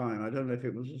long time. I don't know if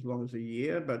it was as long as a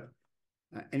year, but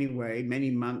anyway, many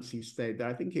months he stayed there.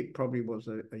 I think it probably was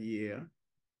a year.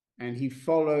 And he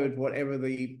followed whatever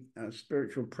the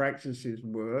spiritual practices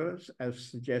were, as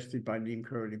suggested by Neem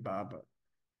Karoli Baba.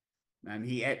 And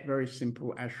he ate very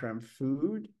simple ashram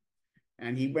food,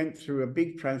 and he went through a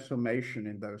big transformation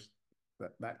in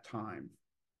that time.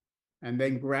 And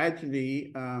then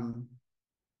gradually,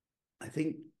 I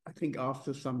think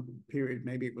after some period,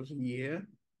 maybe it was a year,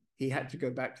 he had to go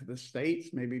back to the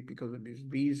States, maybe because of his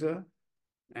visa.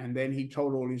 And then he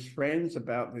told all his friends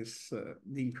about this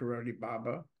Neem Karoli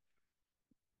Baba.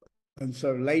 And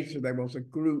so later there was a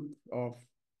group of,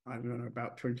 I don't know,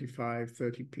 about 25,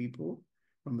 30 people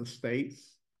from the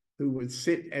States who would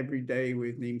sit every day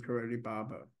with Neem Karoli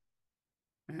Baba.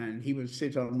 And he would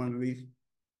sit on one of these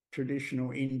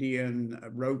traditional Indian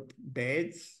rope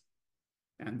beds.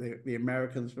 And the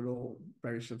Americans were all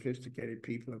very sophisticated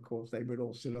people, of course. They would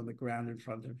all sit on the ground in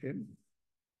front of him.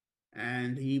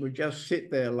 And he would just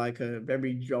sit there like a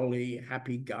very jolly,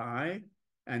 happy guy.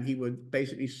 And he would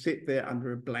basically sit there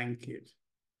under a blanket.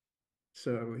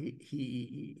 So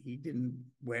he didn't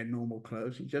wear normal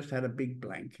clothes. He just had a big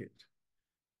blanket.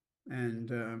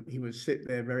 And he would sit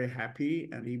there very happy,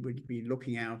 and he would be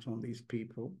looking out on these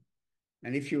people.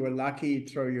 And if you were lucky, he'd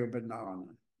throw you a banana.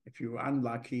 If you were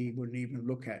unlucky, he wouldn't even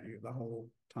look at you the whole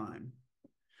time.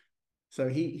 So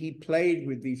he played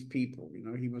with these people, you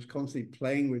know, he was constantly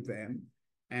playing with them,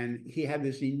 and he had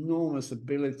this enormous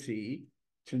ability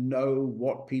to know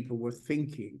what people were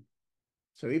thinking.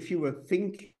 So if you were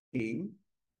thinking,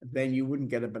 then you wouldn't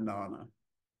get a banana.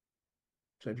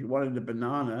 So if you wanted a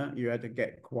banana, you had to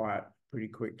get quiet pretty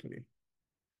quickly.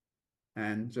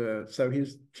 And so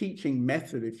his teaching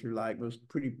method, if you like, was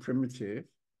pretty primitive,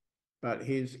 but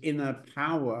his inner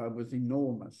power was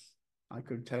enormous. I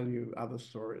could tell you other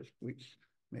stories, which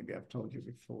maybe I've told you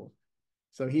before.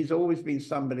 So he's always been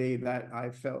somebody that I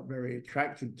felt very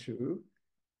attracted to,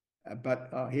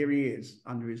 but here he is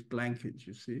under his blankets,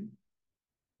 you see.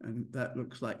 And that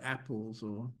looks like apples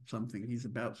or something he's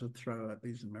about to throw at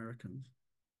these Americans.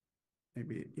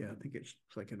 Maybe, yeah, I think it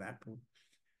looks like an apple.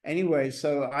 Anyway,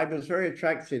 so I was very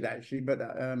attracted actually, but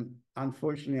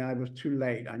unfortunately I was too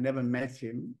late. I never met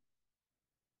him.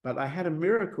 But I had a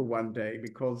miracle one day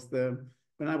because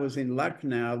when I was in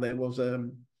Lucknow, there was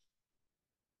a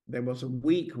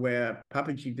week where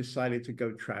Papaji decided to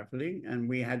go traveling,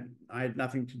 and I had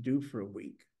nothing to do for a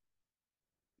week.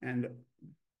 And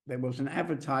there was an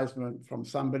advertisement from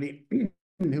somebody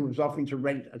who was offering to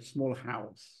rent a small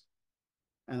house.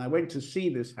 And I went to see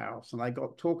this house, and I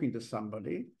got talking to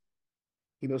somebody.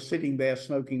 He was sitting there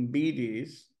smoking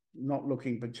beedies, not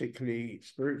looking particularly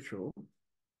spiritual.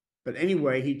 But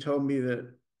anyway, he told me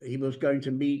that he was going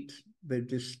to meet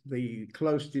the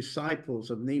close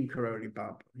disciples of Neem Karoli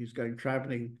Baba. He's going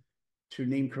traveling to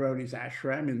Neem Karoli's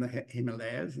ashram in the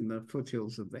Himalayas, in the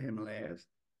foothills of the Himalayas.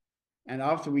 And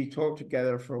after we talked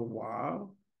together for a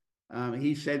while,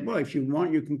 he said, well, if you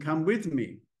want, you can come with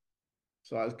me.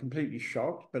 So I was completely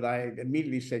shocked, but I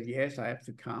immediately said, yes, I have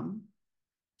to come.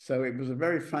 So it was a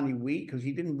very funny week because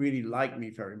he didn't really like me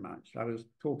very much. I was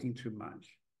talking too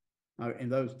much. In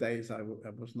those days, I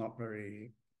was not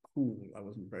very cool. I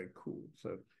wasn't very cool.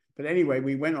 So, but anyway,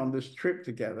 we went on this trip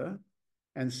together.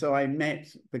 And so I met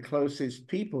the closest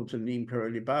people to Neem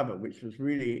Karoli Baba, which was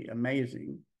really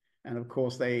amazing. And of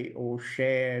course, they all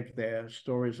shared their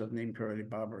stories of Neem Karoli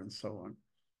Baba and so on.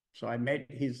 So I met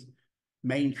his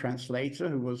main translator,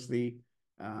 who was the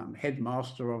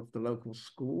headmaster of the local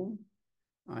school.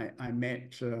 I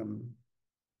met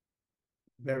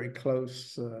very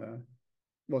close,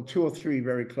 well, 2 or 3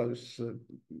 very close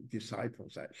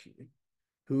disciples, actually,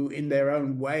 who in their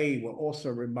own way were also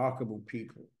remarkable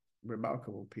people.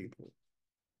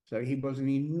 So he was an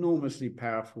enormously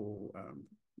powerful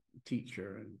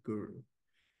teacher and guru.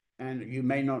 And you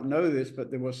may not know this, but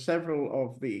there were several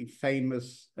of the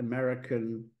famous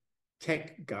American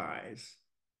tech guys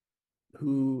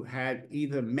who had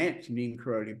either met Neem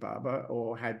Karoli Baba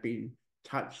or had been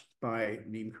touched by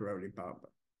Neem Karoli Baba.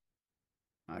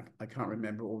 I can't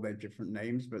remember all their different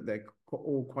names, but they're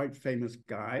all quite famous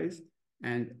guys,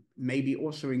 and maybe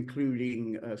also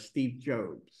including Steve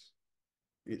Jobs.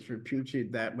 It's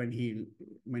reputed that when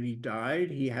he died,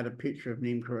 he had a picture of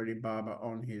Neem Karoli Baba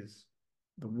on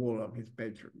the wall of his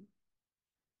bedroom.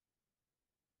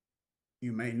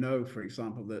 You may know, for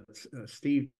example, that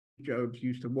Steve Jobs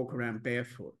used to walk around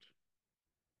barefoot.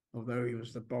 Although he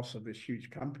was the boss of this huge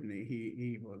company,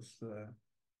 he was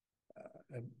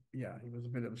he was a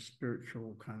bit of a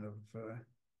spiritual kind of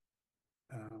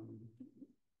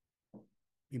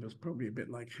he was probably a bit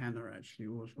like Hannah, actually,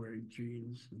 always wearing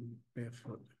jeans and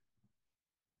barefoot.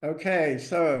 Okay,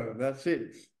 so that's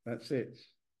it.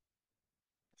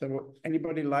 So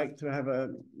anybody like to have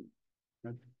a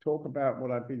talk about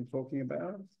what I've been talking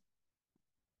about?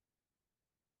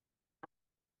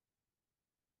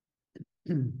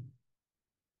 It's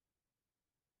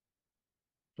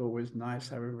always nice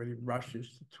how everybody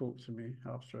rushes to talk to me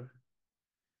after.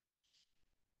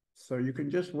 So you can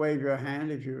just wave your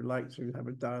hand if you would like to have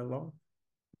a dialogue.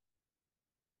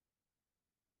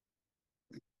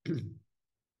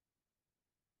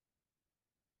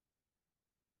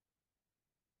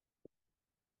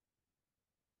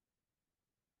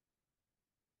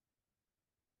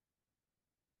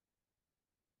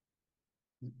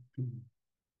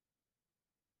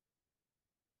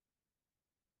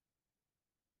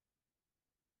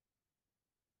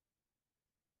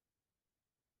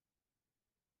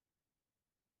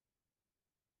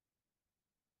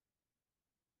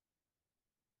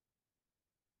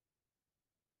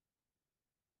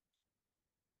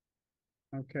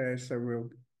 Okay, so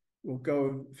we'll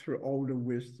go through older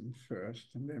wisdom first,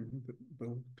 and then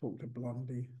we'll talk to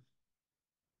Blondie.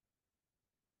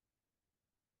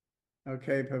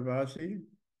 Okay, Parvati.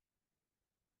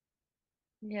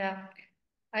 Yeah,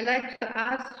 I like to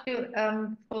ask you,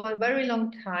 for a very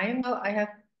long time now, I have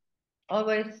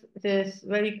always this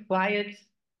very quiet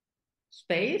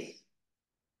space.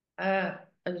 The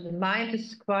mind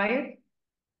is quiet,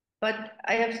 but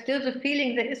I have still the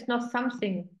feeling there is not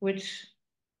something which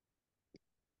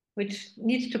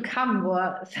needs to come,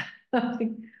 or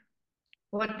something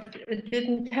what it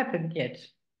didn't happen yet.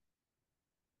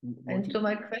 And so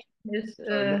my question is,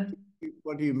 sorry,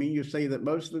 what do you mean? You say that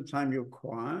most of the time you're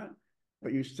quiet,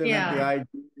 but you still have the yeah, idea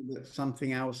that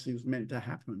something else is meant to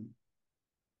happen.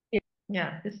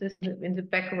 yeah, this is in the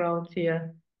background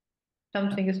here.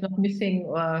 Something is not missing,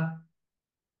 or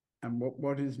And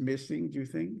what is missing, do you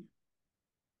think?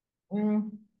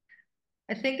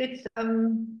 I think it's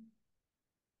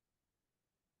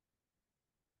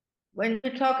when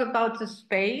you talk about the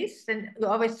space, then you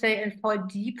always say and fall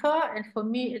deeper, and for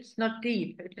me it's not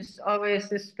deep. It is always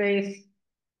the space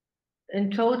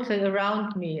in total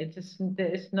around me.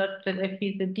 There is not that I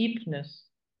feel the deepness.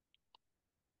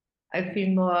 I feel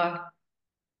more.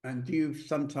 And do you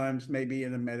sometimes, maybe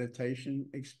in a meditation,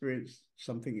 experience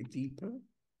something deeper?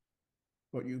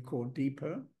 What you call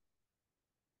deeper?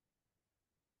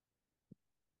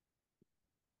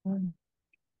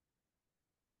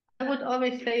 I would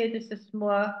always say this is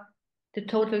more the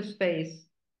total space.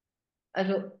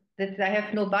 Also, that I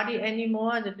have no body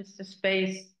anymore, that is the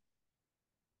space.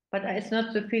 But it's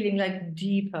not the feeling like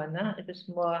deeper, no? It is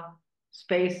more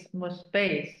space, more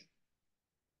space.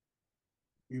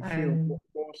 You feel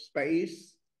more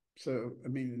space. So, I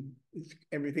mean,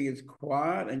 everything is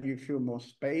quiet and you feel more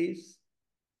space,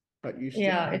 but you still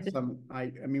have some,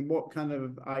 I mean, what kind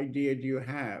of idea do you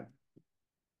have?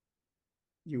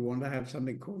 You want to have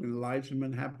something called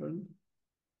enlightenment happen?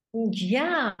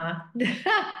 Yeah.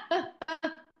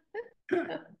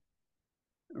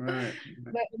 Right.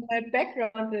 My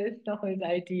background is noch an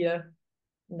idea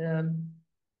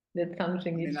that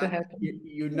something needs to happen.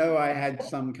 You know, I had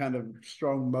some kind of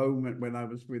strong moment when I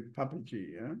was with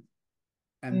Papaji, yeah?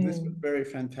 And this was very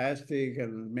fantastic,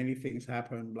 and many things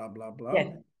happened, blah, blah, blah.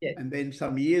 Yes, yes. And then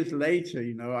some years later,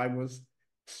 you know, I was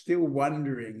still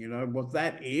wondering, you know, was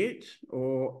that it?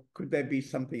 Or could there be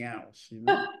something else, you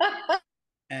know?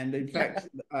 And in fact,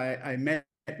 I met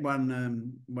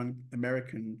one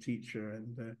American teacher,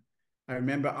 and I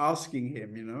remember asking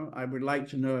him, you know, I would like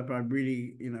to know if I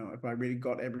really, you know, if I really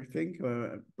got everything,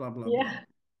 blah, blah, Yeah.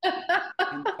 blah.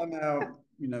 And somehow,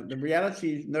 you know, the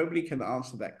reality is nobody can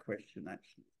answer that question,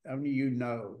 actually. Only you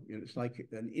know. You know, it's like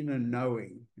an inner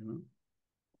knowing, you know.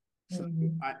 So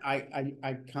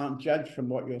I can't judge from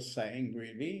what you're saying,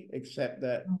 really, except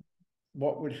that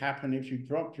what would happen if you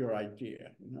dropped your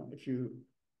idea, you know, if you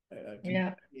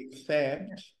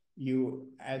accept you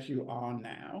as you are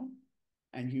now,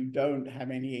 and you don't have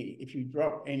any, if you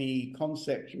drop any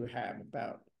concept you have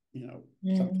about, you know,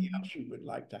 something else you would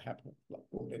like to happen, like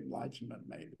called enlightenment,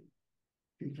 maybe.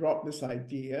 If you drop this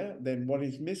idea, then what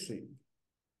is missing?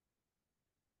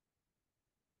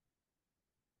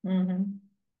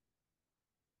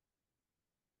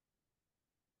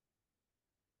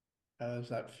 How does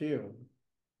that feel?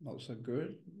 Not so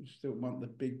good? You still want the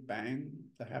Big Bang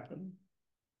to happen?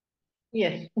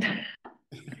 Yes.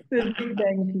 The Big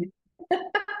Bang.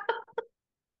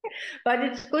 But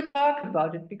it's good to talk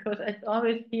about it, because I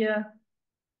always hear,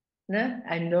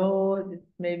 I know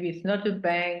maybe it's not a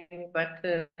bang, but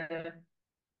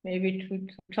maybe to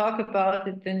talk about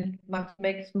it, then it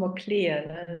makes more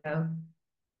clear.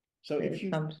 So if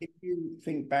you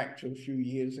think back to a few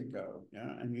years ago,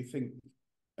 yeah, and you think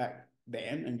back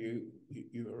then, and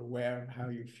you're aware of how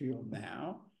you feel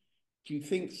now, do you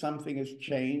think something has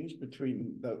changed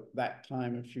between that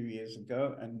time a few years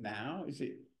ago and now? Is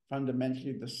it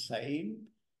fundamentally the same?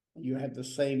 You had the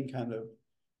same kind of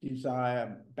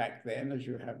desire back then as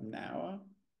you have now?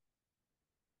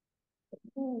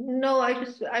 No, I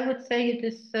would say it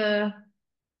is,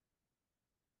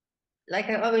 like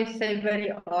I always say,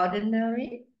 very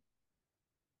ordinary.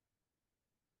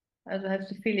 I have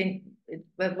the feeling it's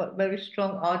very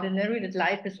strong ordinary, that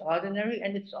life is ordinary,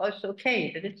 and it's also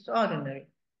okay that it's ordinary.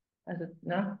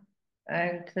 No?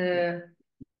 And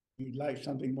you'd like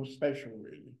something more special,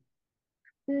 really?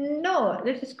 No,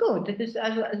 this is good.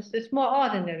 It's more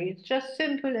ordinary. It's just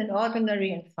simple and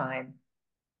ordinary and fine.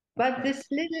 But this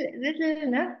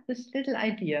little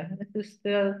idea, this is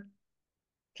still,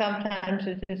 sometimes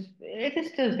it is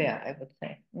still there, I would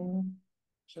say.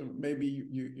 So maybe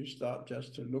you start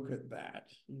just to look at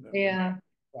that, you know, Yeah.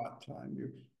 part time.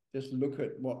 You just look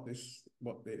at what it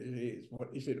is. What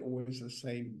is it always the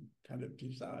same kind of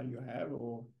desire you have,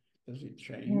 or does it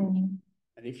change?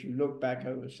 And if you look back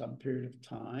over some period of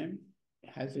time,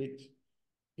 has it,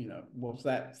 you know, was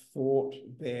that thought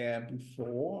there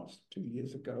before 2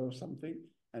 years ago or something?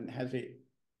 And has it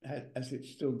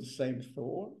still the same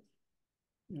thought?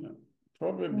 You know,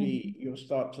 probably you'll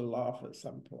start to laugh at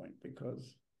some point,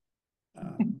 because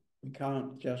we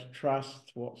can't just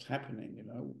trust what's happening, you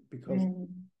know, because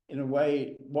in a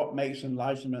way, what makes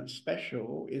enlightenment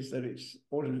special is that it's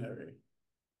ordinary.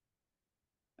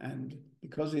 And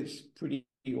because it's pretty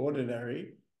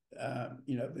ordinary,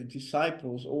 you know, the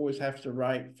disciples always have to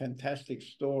write fantastic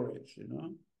stories, you know.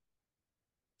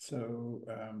 So,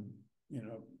 you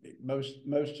know,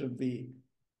 most of the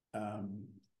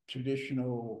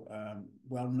traditional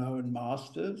well-known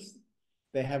masters,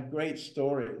 they have great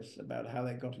stories about how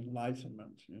they got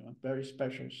enlightenment, you know, very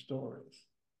special stories.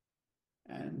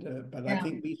 And but I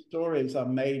think these stories are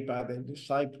made by their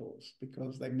disciples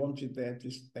because they wanted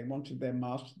their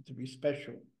master to be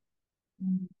special.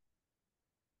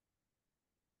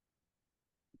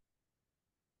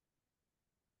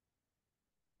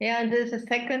 Yeah, and there's the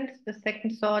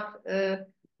second thought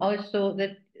also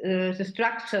that the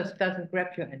structures doesn't grab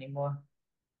you anymore.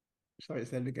 Sorry,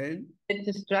 say it again. It's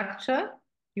the structure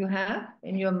you have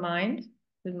in your mind,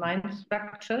 the mind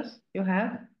structures you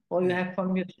have, or you have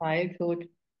from your childhood,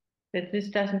 that this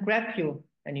doesn't grab you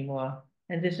anymore.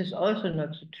 And this is also not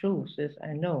the truth, this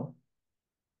I know.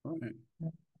 Right.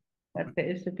 But there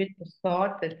is a bit of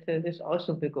thought that this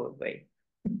also will go away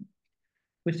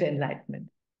with the enlightenment.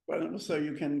 Well, also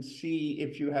you can see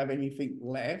if you have anything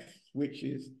left, which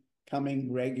is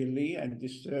coming regularly and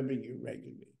disturbing you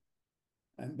regularly.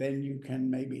 And then you can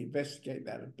maybe investigate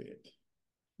that a bit.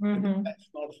 But if that's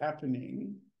not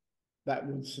happening, that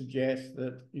would suggest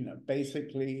that, you know,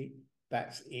 basically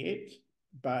that's it.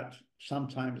 But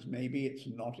sometimes maybe it's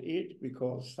not it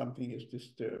because something has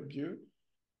disturbed you.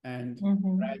 And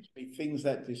gradually things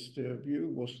that disturb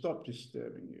you will stop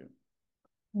disturbing you.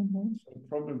 So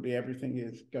probably everything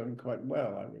is going quite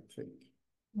well, I would think.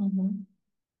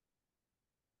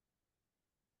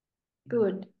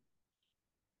 Good.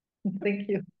 Thank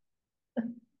you.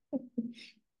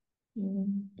 We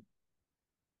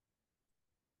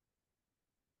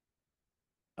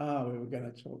were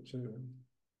going to talk to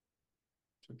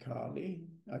Carly.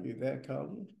 Are you there,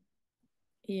 Carly?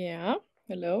 Yeah,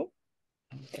 hello.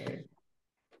 Okay.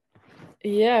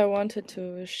 Yeah, I wanted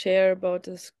to share about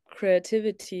this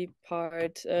creativity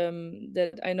part,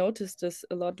 that I noticed this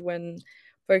a lot when,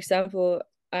 for example,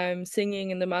 I'm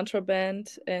singing in the mantra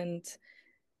band, and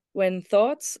when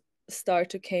thoughts start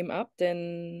to come up,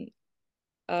 then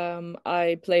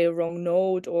I play a wrong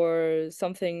note or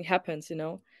something happens, you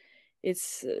know.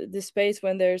 It's the space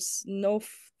when there's no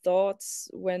thoughts,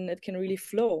 when it can really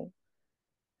flow.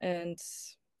 And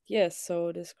yes,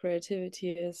 so this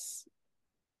creativity is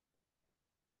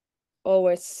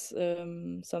always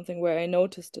something where I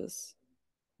notice this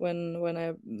when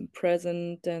I'm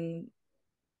present, and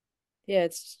yeah,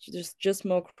 it's just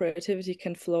more creativity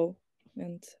can flow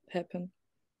and happen.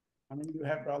 I mean, you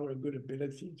have rather a good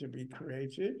ability to be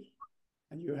creative,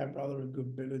 and you have rather a good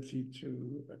ability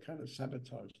to kind of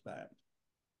sabotage that.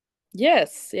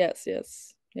 Yes,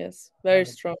 very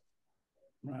strong.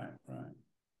 Right, right.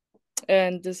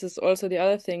 And this is also the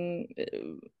other thing,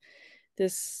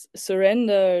 this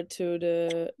surrender to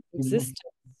the existence.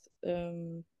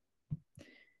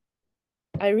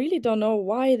 I really don't know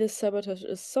why this sabotage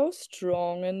is so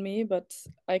strong in me, but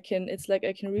it's like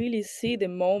I can really see the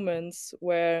moments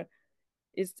where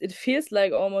it feels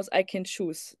like almost I can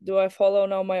choose. Do I follow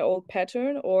now my old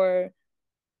pattern or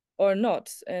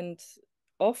not? And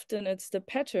often it's the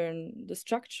pattern, the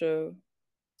structure.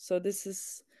 So this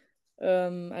is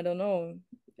I don't know.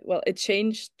 Well, it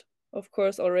changed, of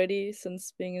course, already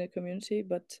since being in a community,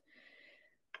 but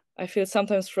I feel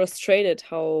sometimes frustrated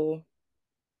how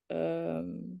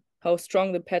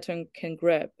strong the pattern can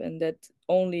grab, and that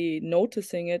only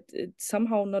noticing it's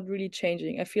somehow not really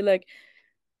changing. I feel like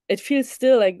it feels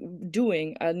still like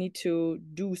doing. I need to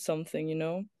do something, you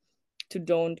know, to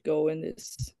don't go in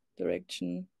this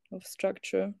direction of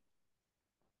structure.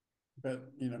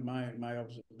 But, you know, my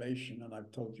observation, and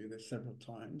I've told you this several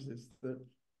times, is that,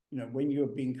 you know, when you're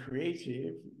being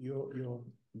creative, you're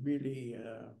really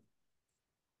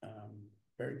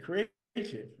very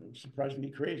creative, surprisingly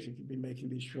creative. You've been making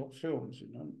these short films, you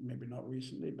know, maybe not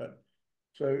recently, but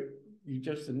so you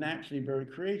just are naturally very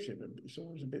creative. It's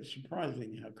always a bit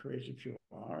surprising how creative you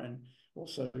are, and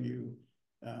also you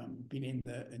been in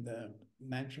the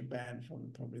mantra band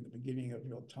from probably the beginning of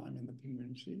your time in the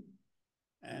community,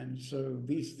 and so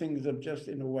these things are just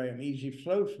in a way an easy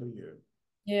flow for you.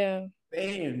 Yeah.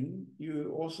 Then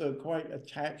you're also quite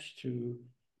attached to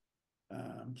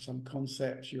some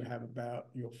concepts you have about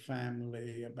your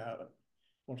family, about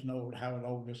how an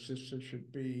older sister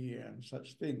should be, and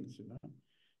such things, you know.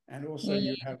 And also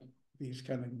you have these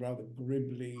kind of rather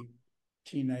gribbly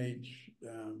teenage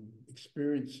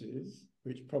experiences,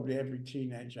 which probably every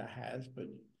teenager has, but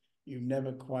you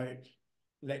never quite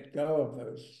let go of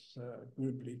those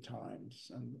groovily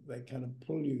times, and they kind of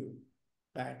pull you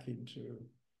back into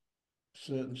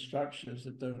certain structures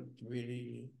that don't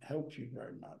really help you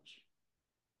very much.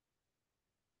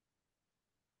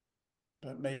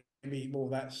 But maybe all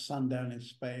that sundown in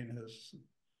Spain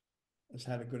has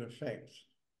had a good effect.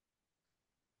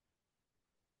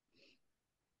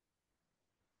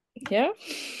 Yeah.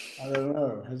 I don't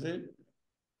know. Has it?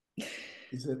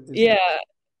 Is Yeah.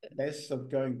 it less of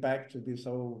going back to this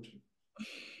old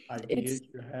ideas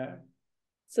you have?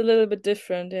 It's a little bit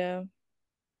different, yeah.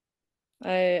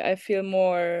 I feel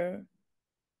more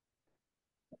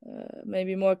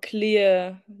maybe more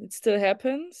clear. It still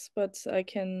happens, but I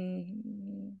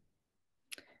can.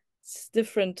 It's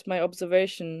different, my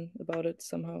observation about it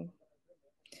somehow.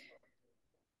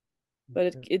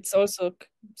 But it's also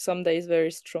some days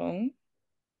very strong.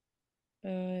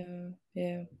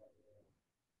 Yeah.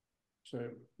 So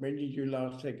when did you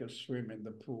last take a swim in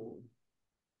the pool?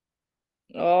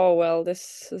 Oh well,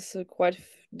 this is quite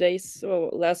days,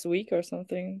 last week or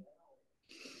something.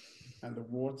 And the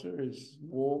water is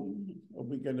warm? Are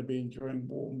we going to be enjoying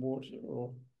warm water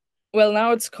or? Well,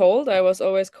 now it's cold. I was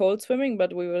always cold swimming,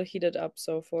 but we will heat it up.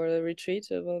 So for the retreat,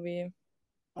 it will be.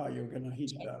 Oh, you're going to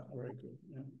heat it up. Very good.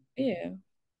 Yeah. Yeah.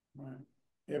 Right.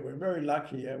 Yeah, we're very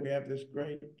lucky. We have this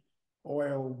great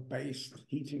oil-based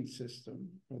heating system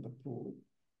for the pool,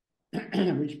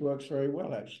 which works very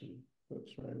well, actually.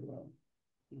 Works very well.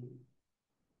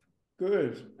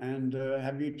 Good. And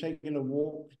have you taken a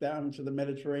walk down to the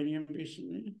Mediterranean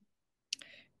recently?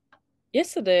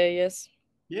 Yesterday, yes.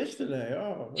 Yesterday.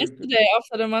 Oh, very good. Yesterday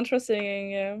after the mantra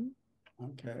singing, yeah.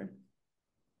 Okay.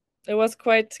 It was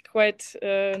quite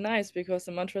nice because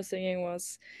the mantra singing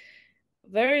was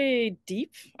very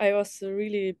deep. I was a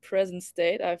really present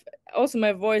state. I've also,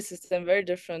 my voice is then very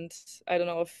different. I don't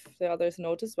know if the others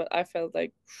noticed, but I felt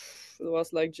like it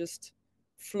was like just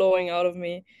flowing out of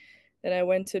me. Then I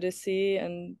went to the sea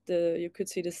and you could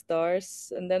see the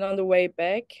stars. And then on the way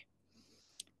back,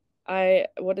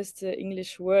 what is the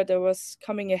English word? There was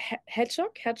coming a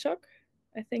hedgehog.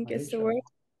 I think is the word.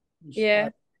 Yeah.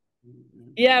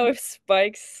 Yeah, with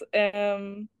spikes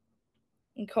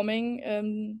coming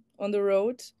on the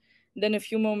road. And then a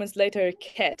few moments later, a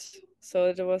cat.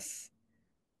 So there was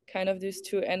kind of these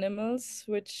two animals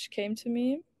which came to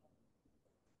me.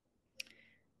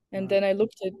 And then I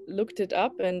looked it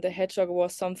up, and the hedgehog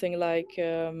was something like,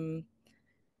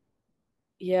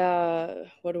 yeah,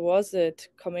 what was it?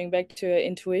 Coming back to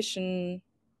intuition.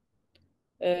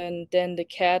 And then the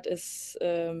cat is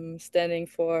standing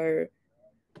for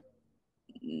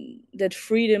that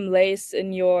freedom lays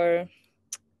in your,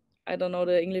 I don't know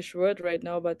the English word right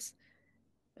now, but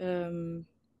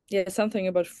yeah, something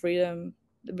about freedom,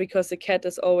 because the cat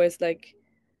is always like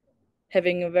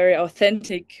having a very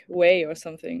authentic way or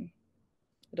something.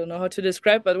 I don't know how to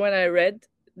describe, but when I read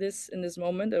this in this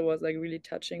moment, it was like really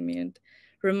touching me and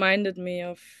reminded me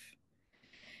of,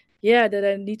 yeah, that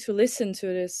I need to listen to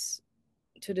this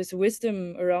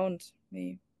wisdom around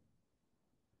me.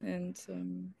 And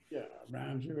yeah,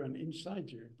 around you and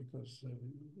inside you, because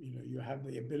you have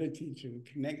the ability to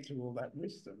connect to all that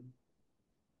wisdom.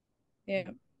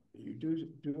 Yeah, you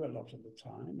do a lot of the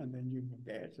time, and then you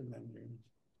forget, and then you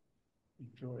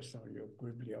enjoy some of your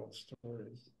gribbly old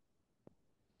stories.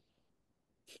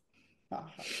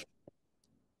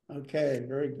 Okay,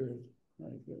 very good,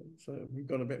 very good. So we've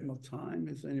got a bit more time.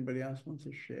 Does anybody else want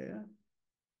to share?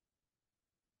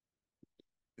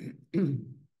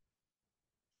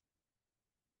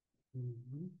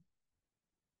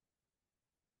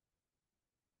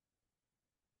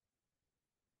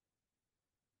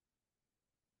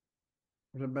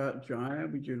 What about Jaya?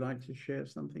 Would you like to share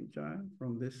something, Jaya,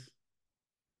 from this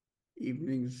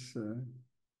evening's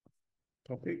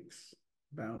topics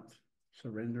about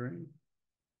surrendering?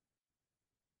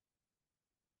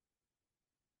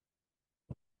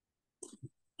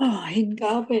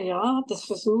 Hingabe, ja, das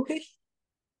versuche ich.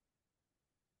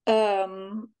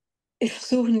 Ich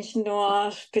versuche nicht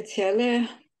nur spezielle,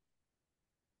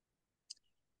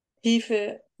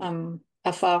 tiefe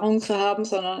Erfahrungen zu haben,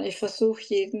 sondern ich versuche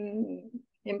jeden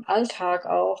im Alltag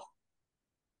auch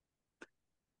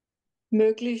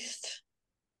möglichst,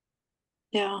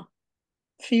 ja,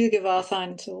 viel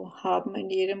Gewahrsein zu haben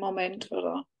in jedem Moment,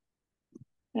 oder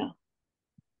ja.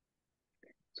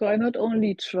 So I not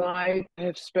only try to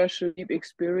have special deep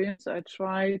experience, I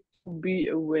try to be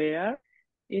aware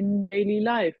in daily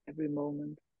life every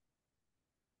moment.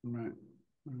 Right,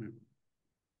 right.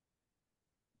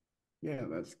 Yeah,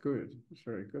 that's good. It's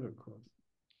very good, of course.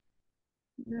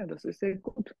 Ja, das ist sehr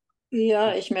gut.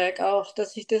 Ja, ich merke auch,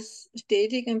 dass sich das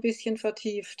stetig ein bisschen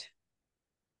vertieft.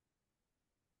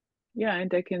 Yeah,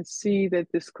 and I can see that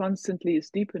this constantly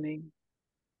is deepening.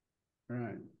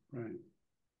 Right, right.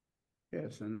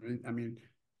 Yes, and I mean,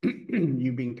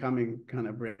 you've been coming kind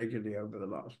of regularly over the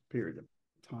last period of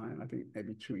time, I think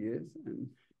maybe 2 years, and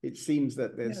it seems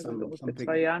that Ja, there's seit ungefähr something.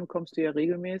 2 Jahren kommst du ja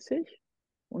regelmäßig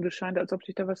und es scheint, als ob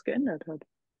sich da was geändert hat.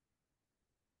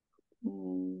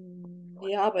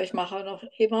 Ja, aber ich mache noch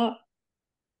immer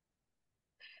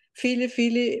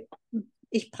viele,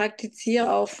 ich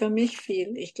praktiziere auch für mich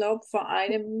viel. Ich glaube,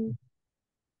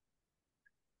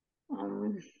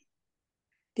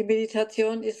 die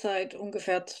Meditation ist seit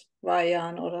ungefähr 2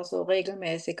 Jahren oder so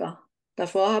regelmäßiger.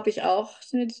 Davor habe ich auch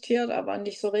meditiert, aber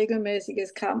nicht so regelmäßig.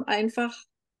 Es kam einfach,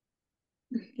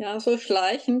 ja, so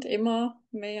schleichend immer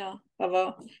mehr.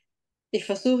 Aber ich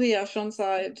versuche ja schon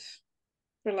seit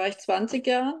vielleicht 20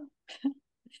 Jahren.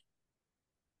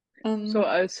 So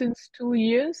since 2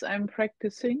 years, I'm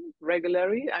practicing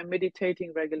regularly. I'm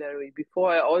meditating regularly.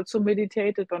 Before I also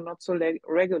meditated, but not so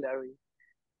regularly.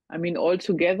 I mean,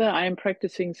 altogether, I'm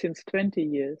practicing since 20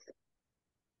 years.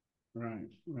 Right,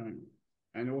 right.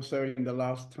 And also in the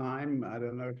last time, I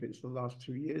don't know if it's the last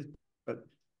 2 years, but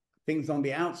things on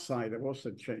the outside are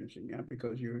also changing, yeah,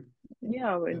 because you,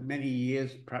 Yeah, many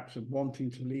years perhaps of wanting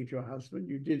to leave your husband,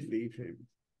 you did leave him.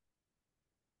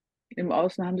 im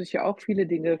Außen haben sich ja auch viele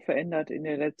Dinge verändert in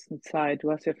der letzten Zeit.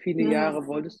 Du hast ja viele Jahre,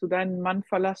 wolltest du deinen Mann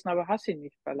verlassen, aber hast ihn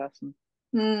nicht verlassen,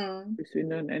 bis du ihn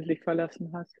dann endlich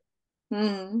verlassen hast.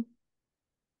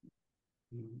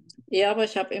 Ja, aber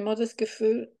ich habe immer das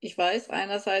Gefühl, ich weiß,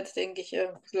 einerseits denke ich,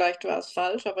 vielleicht war es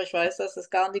falsch, aber ich weiß, dass es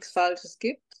gar nichts Falsches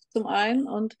gibt, zum einen.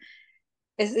 Und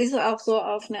es ist auch so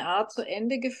auf eine Art zu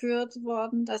Ende geführt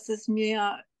worden, dass es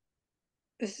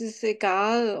ist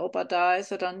egal, ob er da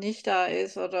ist oder nicht da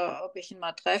ist oder ob ich ihn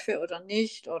mal treffe oder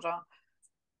nicht. Oder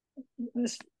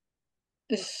es,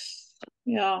 es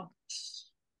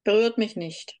berührt mich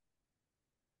nicht.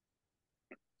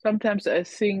 Sometimes I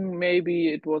think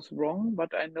maybe it was wrong,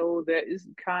 but I know there is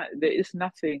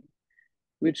nothing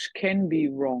which can be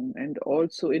wrong. And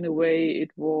also in a way,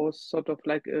 it was sort of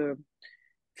like a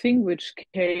thing which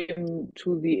came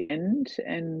to the end,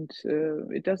 and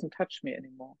it doesn't touch me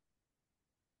anymore.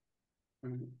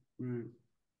 Right, right.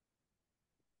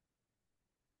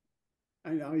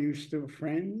 And are you still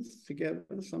friends together?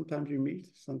 Sometimes you meet,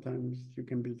 sometimes you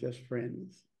can be just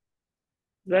friends.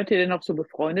 Seid ihr denn noch so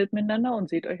befreundet miteinander und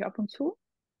seht euch ab und zu?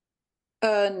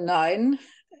 Nein,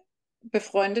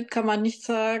 befreundet kann man nicht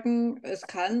sagen. Es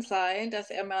kann sein, dass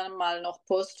er mir mal noch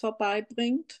Post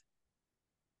vorbeibringt.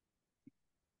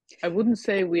 I wouldn't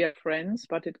say we are friends,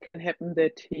 but it can happen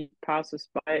that he passes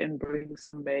by and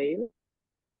brings some mail.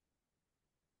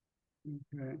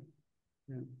 Okay.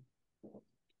 Yeah.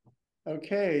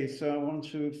 Okay, so I want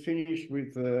to finish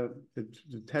with to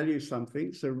tell you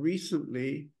something. So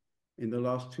recently, in the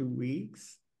last 2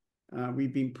 weeks,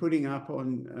 we've been putting up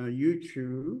on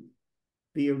YouTube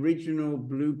the original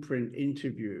Blueprint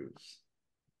interviews.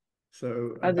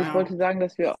 So Also ich wollte sagen,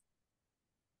 dass wir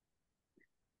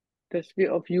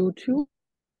auf YouTube.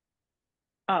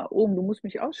 Oben, du musst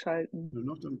mich ausschalten.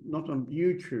 No, not on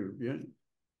YouTube, yeah.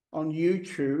 On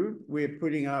YouTube, we're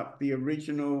putting up the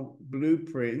original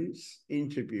Blueprints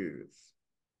interviews.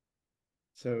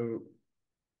 So,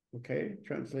 okay,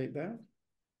 translate that.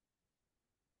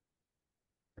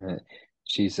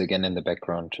 She's again in the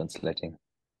background translating.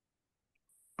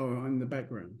 Oh, in the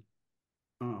background.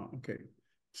 Oh, okay.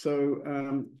 So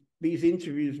these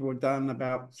interviews were done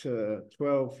about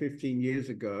 12, 15 years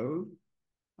ago.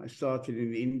 I started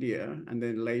in India, and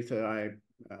then later I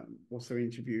also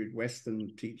interviewed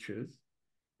Western teachers.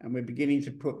 And we're beginning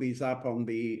to put these up on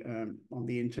the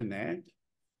internet.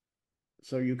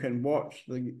 So you can watch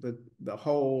the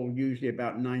whole, usually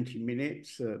about 90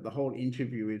 minutes. The whole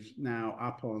interview is now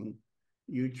up on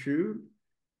YouTube,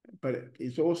 but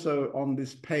it's also on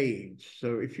this page.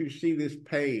 So if you see this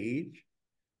page,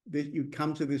 you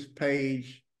come to this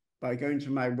page by going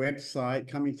to my website,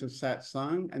 coming to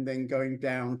Satsang, and then going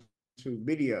down to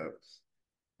videos.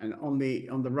 And on the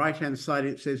right-hand side,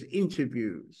 it says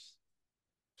interviews.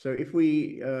 So if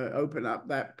we open up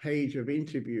that page of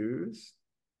interviews,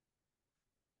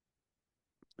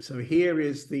 so here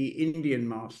is the Indian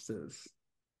masters.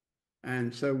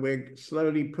 And so we're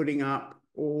slowly putting up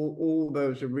all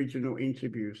those original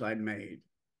interviews I made.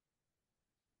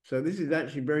 So this is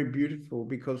actually very beautiful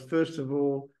because, first of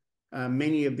all,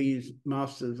 many of these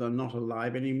masters are not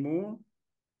alive anymore.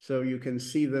 So you can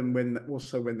see them when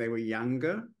they were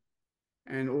younger.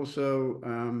 And also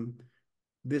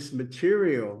this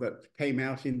material that came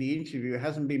out in the interview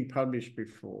hasn't been published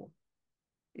before.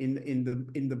 In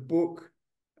the book,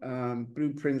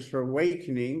 Blueprints for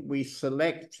Awakening, we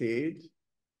selected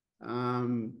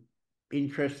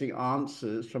interesting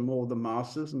answers from all the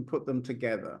masters and put them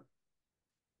together.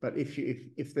 But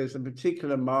if there's a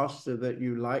particular master that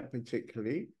you like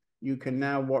particularly, you can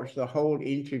now watch the whole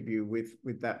interview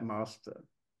with that master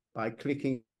by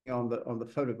clicking on the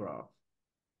photograph.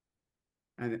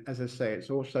 And as I say, it's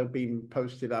also been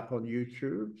posted up on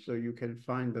YouTube, so you can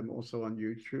find them also on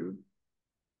YouTube.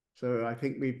 So I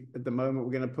think at the moment,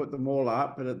 we're going to put them all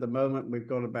up, but at the moment we've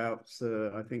got about,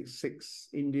 I think 6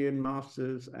 Indian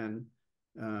masters and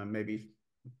maybe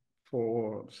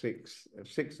 4, 6,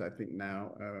 I think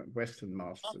now, Western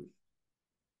masters.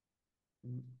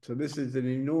 So this is an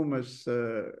enormous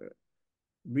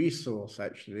resource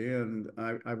actually, and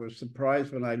I was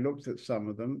surprised when I looked at some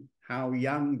of them, how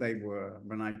young they were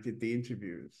when I did the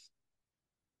interviews.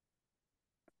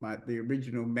 The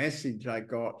original message I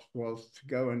got was to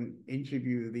go and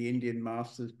interview the Indian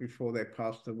masters before they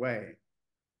passed away.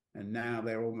 And now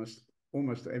they're almost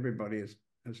everybody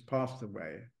has passed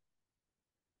away.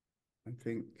 I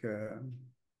think,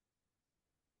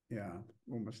 yeah,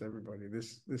 almost everybody.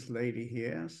 This lady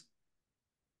here,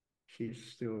 she's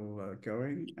still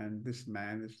going, and this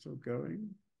man is still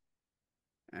going.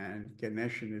 And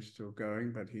Ganeshan is still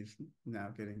going, but he's now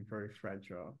getting very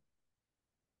fragile.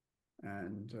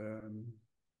 And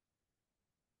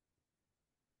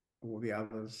all the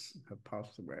others have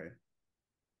passed away.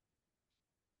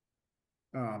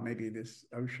 Maybe this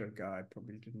Osho guy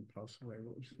probably didn't pass away.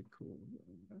 What was he called?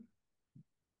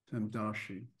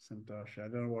 Samdashi. I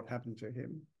don't know what happened to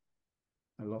him.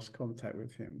 I lost contact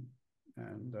with him,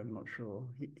 and I'm not sure.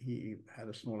 He had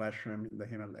a small ashram in the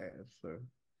Himalayas, so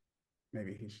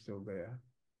maybe he's still there.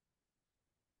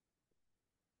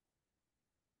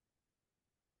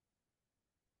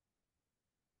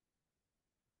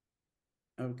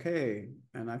 Okay,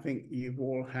 and I think you've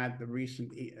all had the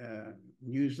recent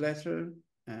newsletter,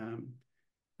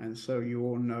 and so you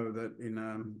all know that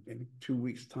in 2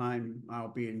 weeks' time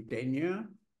I'll be in Denya.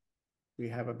 We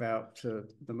have about at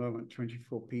the moment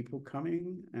 24 people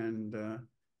coming, and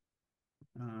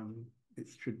it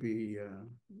should be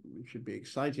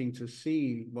exciting to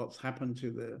see what's happened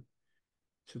to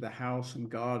the house and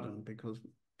garden, because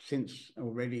since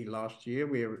already last year,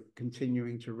 we are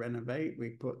continuing to renovate. We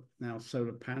put now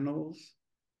solar panels,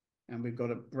 and we've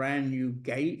got a brand new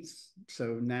gate.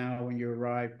 So now when you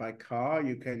arrive by car,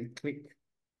 you can click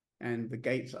and the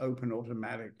gates open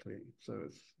automatically. So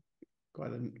it's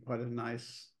quite a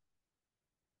nice,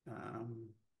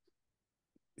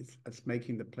 it's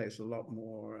making the place a lot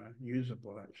more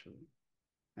usable actually.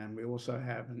 And we also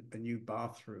have a new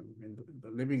bathroom.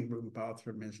 The living room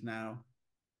bathroom is now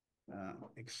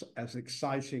as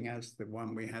exciting as the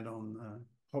one we had on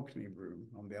Hockney room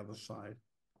on the other side.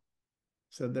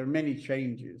 So there are many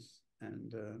changes,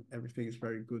 and everything is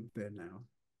very good there now.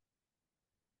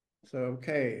 So,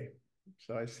 okay.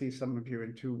 So I see some of you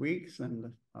in 2 weeks,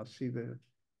 and I'll see the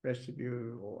rest of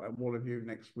you, or all of you,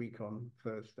 next week on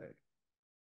Thursday.